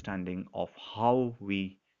understanding of how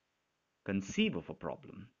we conceive of a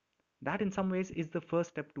problem, that in some ways is the first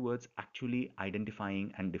step towards actually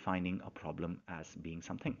identifying and defining a problem as being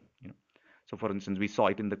something. So for instance, we saw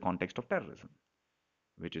it in the context of terrorism,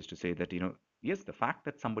 which is to say that, yes, the fact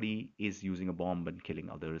that somebody is using a bomb and killing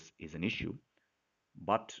others is an issue,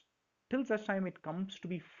 but till such time it comes to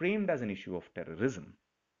be framed as an issue of terrorism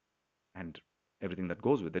and everything that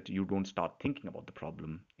goes with it, you don't start thinking about the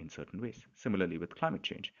problem in certain ways. Similarly with climate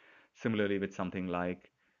change, similarly with something like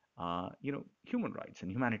human rights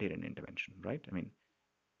and humanitarian intervention, right? I mean,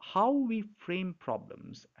 how we frame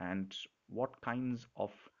problems and what kinds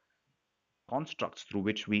of constructs through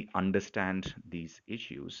which we understand these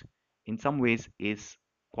issues in some ways is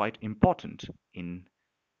quite important in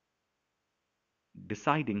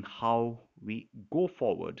deciding how we go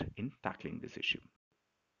forward in tackling this issue.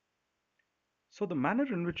 So, the manner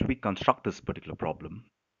in which we construct this particular problem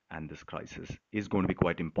and this crisis is going to be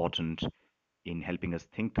quite important in helping us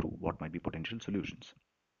think through what might be potential solutions.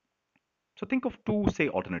 So, think of two, say,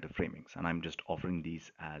 alternative framings, and I'm just offering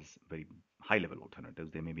these as very high level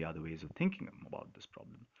alternatives. There may be other ways of thinking about this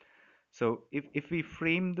problem. So, if we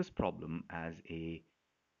frame this problem as a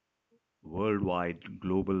worldwide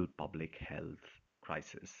global public health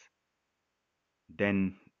crisis,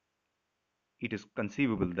 then it is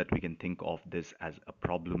conceivable that we can think of this as a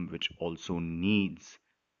problem which also needs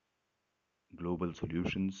global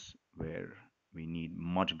solutions, where we need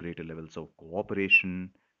much greater levels of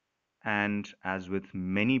cooperation. And as with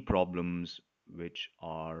many problems which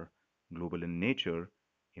are global in nature,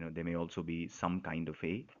 there may also be some kind of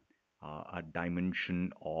a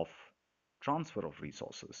dimension of transfer of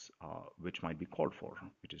resources, which might be called for,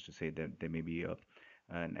 which is to say that there may be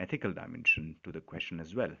an ethical dimension to the question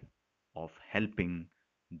as well, of helping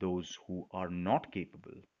those who are not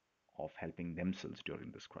capable of helping themselves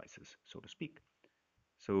during this crisis, so to speak.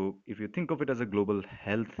 So, if you think of it as a global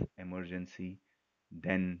health emergency,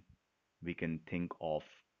 then we can think of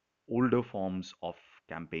older forms of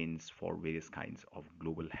campaigns for various kinds of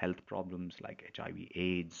global health problems like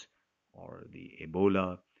HIV/AIDS or the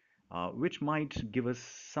Ebola, which might give us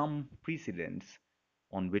some precedents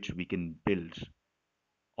on which we can build,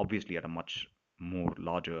 obviously at a much more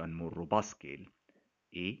larger and more robust scale,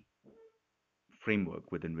 a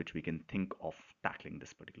framework within which we can think of tackling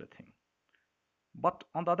this particular thing. But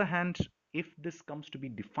on the other hand, if this comes to be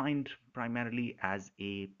defined primarily as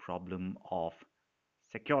a problem of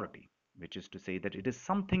security, which is to say that it is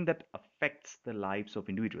something that affects the lives of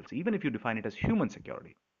individuals, even if you define it as human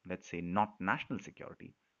security, let's say not national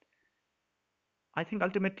security, I think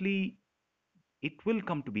ultimately it will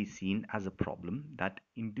come to be seen as a problem that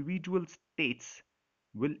individual states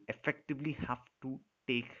will effectively have to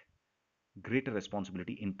take greater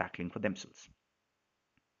responsibility in tackling for themselves.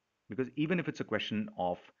 Because even if it's a question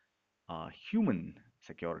of human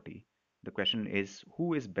security, the question is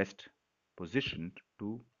who is best positioned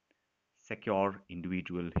to secure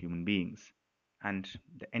individual human beings. And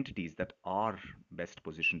the entities that are best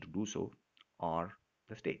positioned to do so are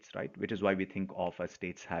the states, right? Which is why we think of as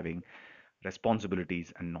states having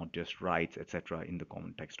responsibilities and not just rights, etc., in the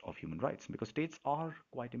context of human rights, because states are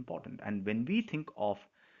quite important. And when we think of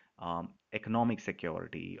economic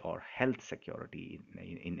security or health security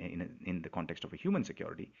in the context of a human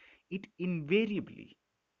security, it invariably,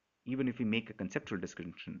 even if we make a conceptual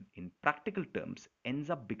distinction, in practical terms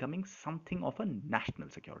ends up becoming something of a national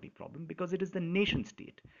security problem, because it is the nation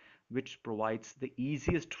state which provides the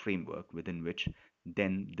easiest framework within which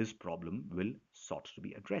then this problem will sought to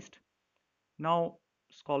be addressed. Now,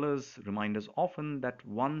 scholars remind us often that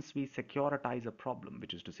once we securitize a problem,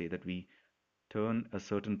 which is to say that we turn a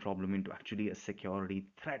certain problem into actually a security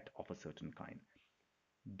threat of a certain kind,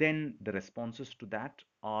 then the responses to that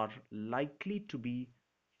are likely to be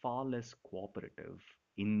far less cooperative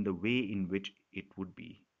in the way in which it would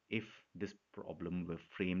be if this problem were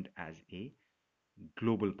framed as a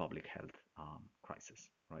global public health crisis,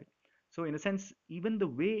 right? So, in a sense, even the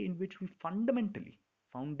way in which we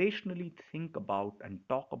foundationally think about and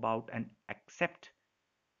talk about and accept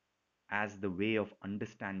as the way of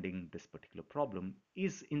understanding this particular problem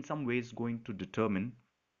is in some ways going to determine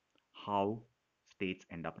how states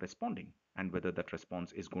end up responding, and whether that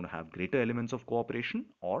response is going to have greater elements of cooperation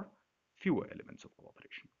or fewer elements of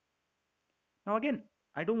cooperation. Now, again,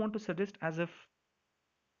 I don't want to suggest as if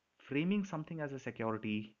framing something as a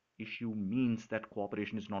security issue means that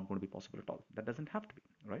cooperation is not going to be possible at all. That doesn't have to be,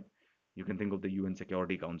 right? You can think of the UN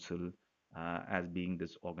Security Council as being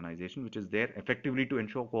this organization which is there effectively to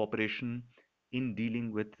ensure cooperation in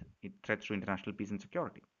dealing with threats to international peace and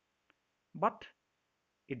security. But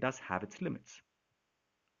it does have its limits.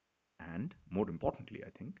 And more importantly, I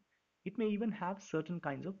think, it may even have certain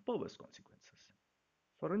kinds of perverse consequences.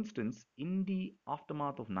 For instance, in the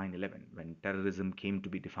aftermath of 9/11, when terrorism came to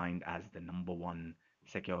be defined as the number one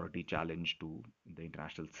security challenge to the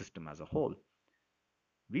international system as a whole,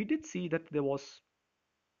 we did see that there was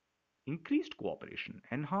increased cooperation,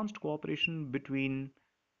 enhanced cooperation between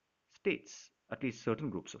states, at least certain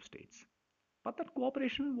groups of states. But that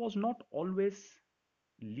cooperation was not always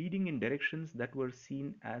leading in directions that were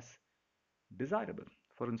seen as desirable.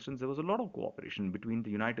 For instance, there was a lot of cooperation between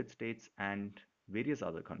the United States and various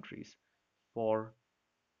other countries for,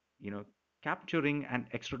 you know, capturing and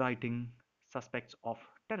extraditing suspects of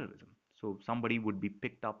terrorism. So somebody would be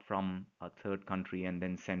picked up from a third country and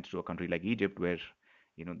then sent to a country like Egypt, where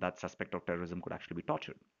that suspect of terrorism could actually be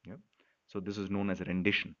tortured. Yeah? So this is known as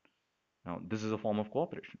rendition. Now, this is a form of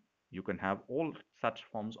cooperation. You can have all such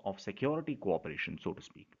forms of security cooperation, so to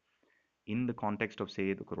speak, in the context of,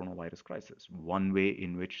 say, the coronavirus crisis. One way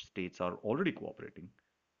in which states are already cooperating,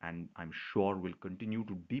 and I'm sure will continue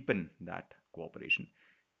to deepen that cooperation,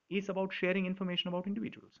 is about sharing information about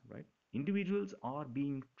individuals, right? Individuals are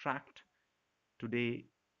being tracked today,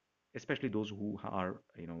 especially those who are,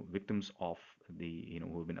 victims of the,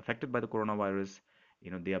 who have been affected by the coronavirus.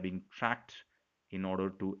 They are being tracked in order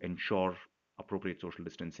to ensure appropriate social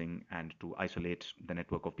distancing and to isolate the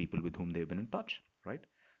network of people with whom they've been in touch, right?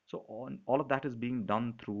 So all of that is being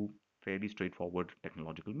done through fairly straightforward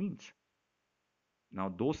technological means.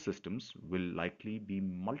 Now, those systems will likely be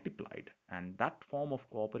multiplied, and that form of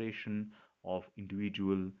cooperation of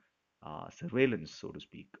individual surveillance, so to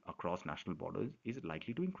speak, across national borders is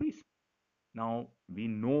likely to increase. Now, we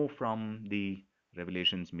know from the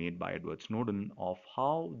revelations made by Edward Snowden of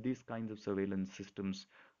how these kinds of surveillance systems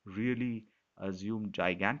really assumed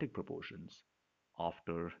gigantic proportions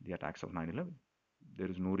after the attacks of 9/11. There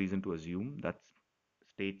is no reason to assume that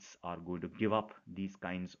states are going to give up these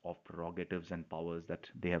kinds of prerogatives and powers that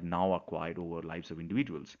they have now acquired over lives of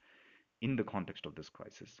individuals in the context of this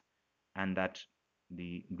crisis, and that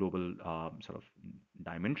the global sort of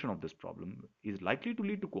dimension of this problem is likely to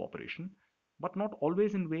lead to cooperation, but not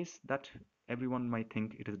always in ways that everyone might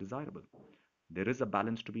think it is desirable. There is a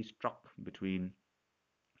balance to be struck between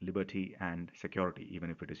liberty and security, even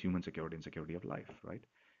if it is human security and security of life, right?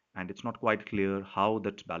 And it's not quite clear how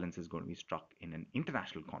that balance is going to be struck in an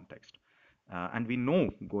international context. And we know,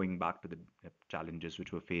 going back to the challenges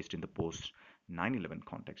which were faced in the post 9/11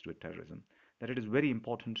 context with terrorism, that it is very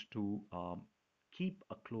important to keep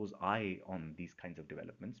a close eye on these kinds of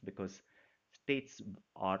developments, because states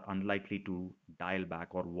are unlikely to dial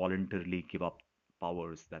back or voluntarily give up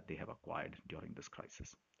powers that they have acquired during this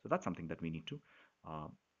crisis. So that's something that we need to uh,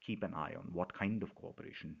 keep an eye on, what kind of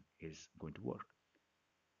cooperation is going to work.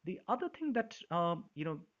 The other thing that,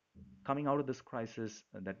 coming out of this crisis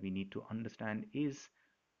that we need to understand is,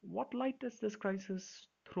 what light does this crisis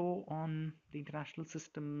throw on the international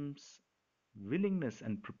system's willingness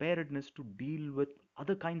and preparedness to deal with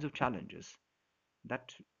other kinds of challenges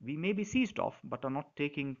that we may be seized of but are not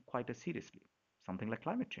taking quite as seriously. Something like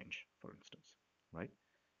climate change, for instance, right?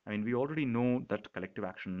 I mean, we already know that collective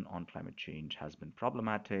action on climate change has been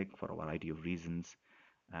problematic for a variety of reasons.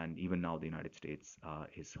 And even now, the United States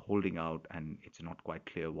is holding out, and it's not quite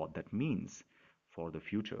clear what that means for the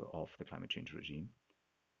future of the climate change regime.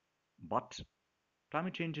 But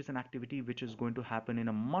climate change is an activity which is going to happen in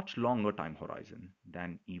a much longer time horizon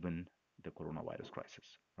than even the coronavirus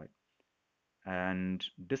crisis, right? And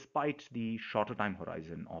despite the shorter time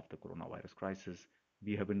horizon of the coronavirus crisis,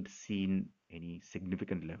 we haven't seen any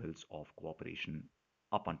significant levels of cooperation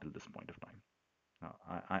up until this point of time.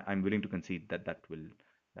 I'm willing to concede that that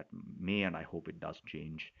may, and I hope it does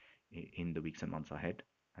change in the weeks and months ahead,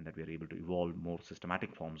 and that we are able to evolve more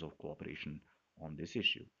systematic forms of cooperation on this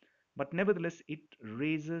issue. But nevertheless, it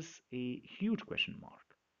raises a huge question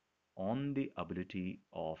mark on the ability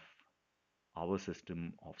of our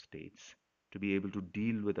system of states to be able to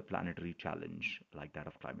deal with a planetary challenge like that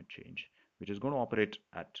of climate change, which is going to operate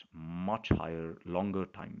at much higher, longer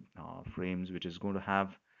time frames, which is going to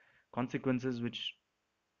have consequences which,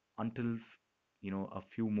 until a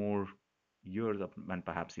few more years and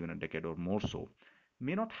perhaps even a decade or more so,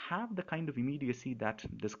 may not have the kind of immediacy that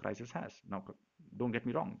this crisis has. Now, don't get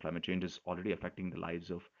me wrong, climate change is already affecting the lives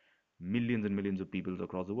of millions and millions of people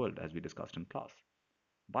across the world, as we discussed in class.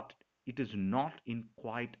 But it is not in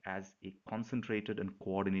quite as a concentrated and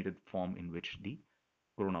coordinated form in which the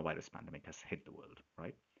coronavirus pandemic has hit the world,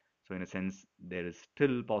 right? So in a sense, there is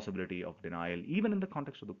still possibility of denial, even in the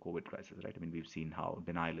context of the COVID crisis, right? I mean, we've seen how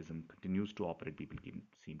denialism continues to operate. People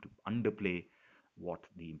seem to underplay what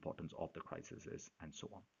the importance of the crisis is, and so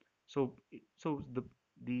on. So, so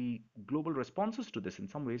the global responses to this, in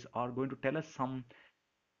some ways, are going to tell us some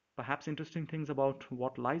perhaps interesting things about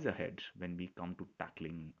what lies ahead when we come to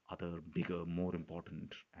tackling other bigger, more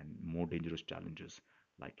important, and more dangerous challenges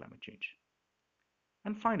like climate change.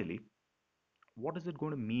 And finally, what is it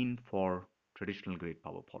going to mean for traditional great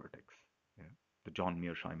power politics? Yeah. The John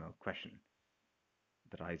Mearsheimer question,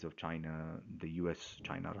 the rise of China, the US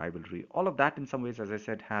China rivalry, all of that, in some ways, as I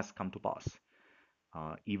said, has come to pass.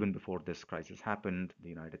 Even before this crisis happened, the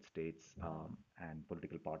United States and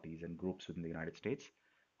political parties and groups within the United States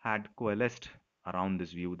had coalesced around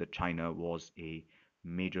this view that China was a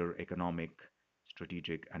major economic,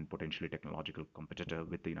 strategic, and potentially technological competitor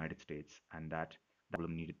with the United States, and that the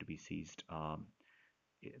problem needed to be seized.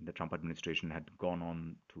 The Trump administration had gone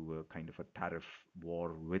on to a kind of a tariff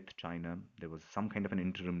war with China. There was some kind of an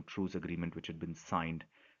interim truce agreement which had been signed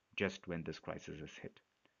just when this crisis has hit.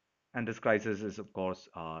 And this crisis is, of course,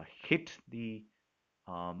 hit the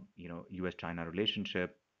U.S.-China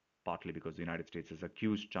relationship, partly because the United States has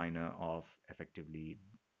accused China of effectively,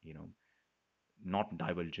 you know, not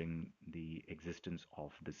divulging the existence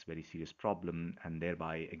of this very serious problem and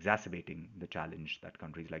thereby exacerbating the challenge that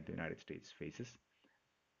countries like the United States faces.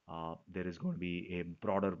 There is going to be a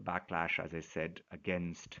broader backlash, as I said,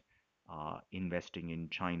 against investing in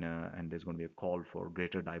China, and there's going to be a call for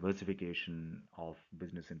greater diversification of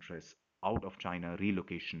business interests out of China,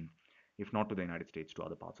 relocation, if not to the United States, to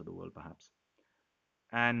other parts of the world, perhaps.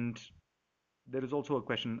 And there is also a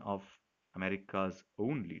question of America's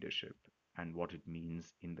own leadership and what it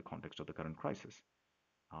means in the context of the current crisis.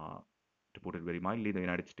 Uh, to put it very mildly, the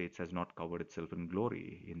United States has not covered itself in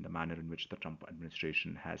glory in the manner in which the Trump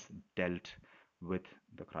administration has dealt with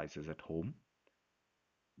the crisis at home.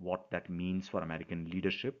 What that means for American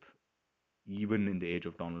leadership, even in the age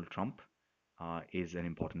of Donald Trump, is an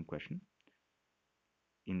important question.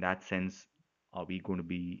 In that sense, are we going to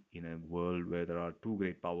be in a world where there are two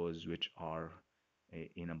great powers which are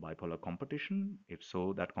in a bipolar competition? If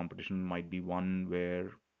so, that competition might be one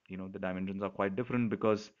where the dimensions are quite different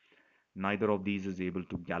because neither of these is able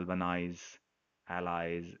to galvanize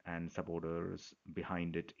allies and supporters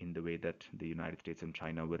behind it in the way that the United States and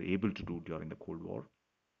China were able to do during the Cold War.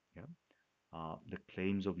 Yeah. The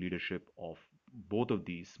claims of leadership of both of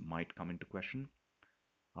these might come into question.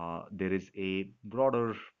 There is a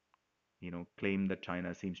broader, claim that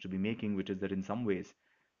China seems to be making, which is that in some ways,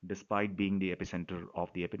 despite being the epicenter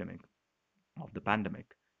of the epidemic, of the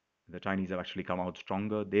pandemic, the Chinese have actually come out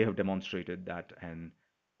stronger. They have demonstrated that an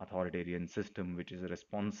authoritarian system, which is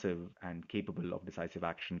responsive and capable of decisive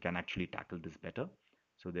action, can actually tackle this better.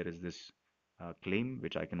 So there is this claim,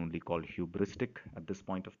 which I can only call hubristic at this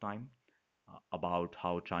point of time, about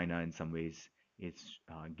how China, in some ways, is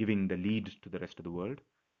giving the lead to the rest of the world.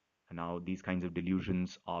 And now these kinds of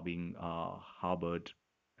delusions are being harbored,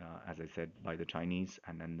 as I said, by the Chinese.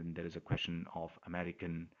 And then there is a question of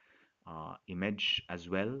American image as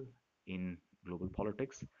well in global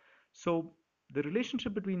politics. So the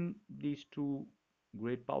relationship between these two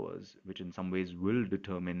great powers, which in some ways will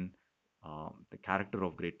determine the character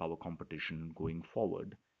of great power competition going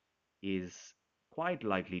forward, is quite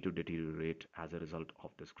likely to deteriorate as a result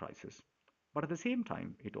of this crisis. But at the same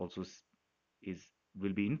time, it also is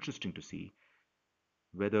will be interesting to see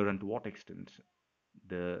whether and to what extent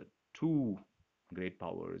the two great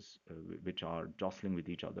powers, which are jostling with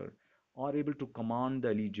each other, are able to command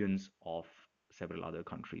the allegiance of several other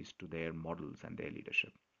countries to their models and their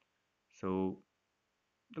leadership. So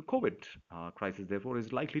the COVID crisis, therefore,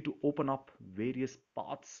 is likely to open up various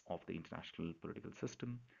parts of the international political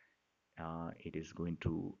system. It is going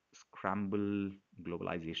to scramble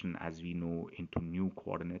globalization as we know into new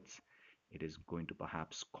coordinates. It is going to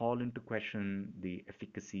perhaps call into question the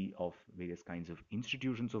efficacy of various kinds of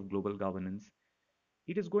institutions of global governance.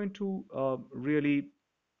 It is going to really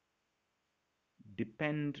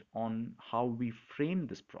depend on how we frame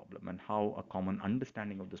this problem and how a common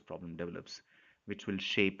understanding of this problem develops, which will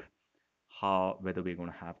shape how whether we're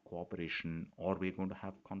going to have cooperation or we're going to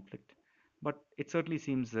have conflict. But it certainly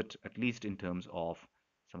seems that, at least in terms of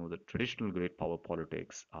some of the traditional great power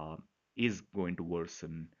politics, is going to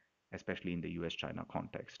worsen, especially in the US-China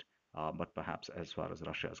context, but perhaps as far as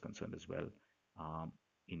Russia is concerned as well,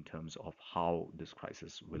 in terms of how this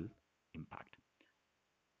crisis will impact.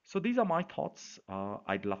 So these are my thoughts.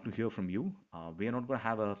 I'd love to hear from you. We are not going to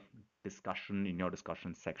have a discussion in your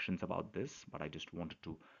discussion sections about this, but I just wanted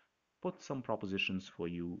to put some propositions for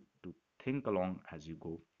you to think along as you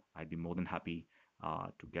go. I'd be more than happy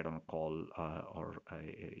to get on a call or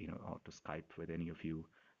or to Skype with any of you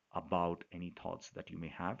about any thoughts that you may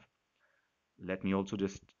have. Let me also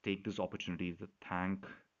just take this opportunity to thank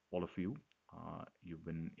all of you. You've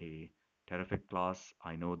been a terrific class.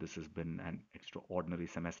 I know this has been an extraordinary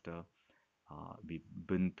semester. We've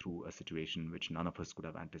been through a situation which none of us could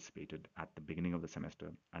have anticipated at the beginning of the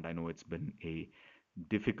semester, and I know it's been a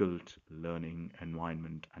difficult learning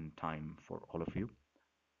environment and time for all of you.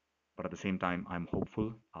 But at the same time, I'm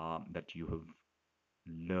hopeful that you have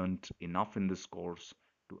learned enough in this course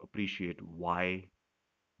to appreciate why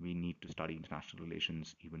we need to study international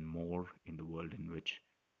relations even more in the world in which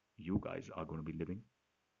you guys are going to be living.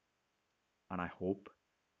 And I hope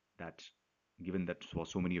that, given that for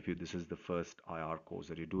so many of you, this is the first IR course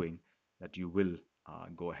that you're doing, that you will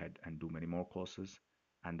go ahead and do many more courses,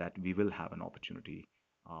 and that we will have an opportunity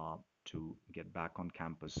to get back on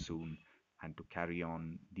campus soon and to carry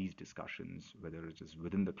on these discussions, whether it is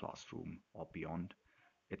within the classroom or beyond.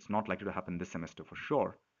 It's not likely to happen this semester for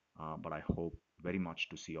sure, but I hope very much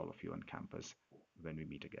to see all of you on campus when we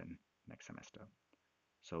meet again next semester.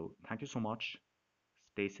 So thank you so much.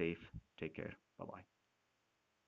 Stay safe. Take care. Bye bye.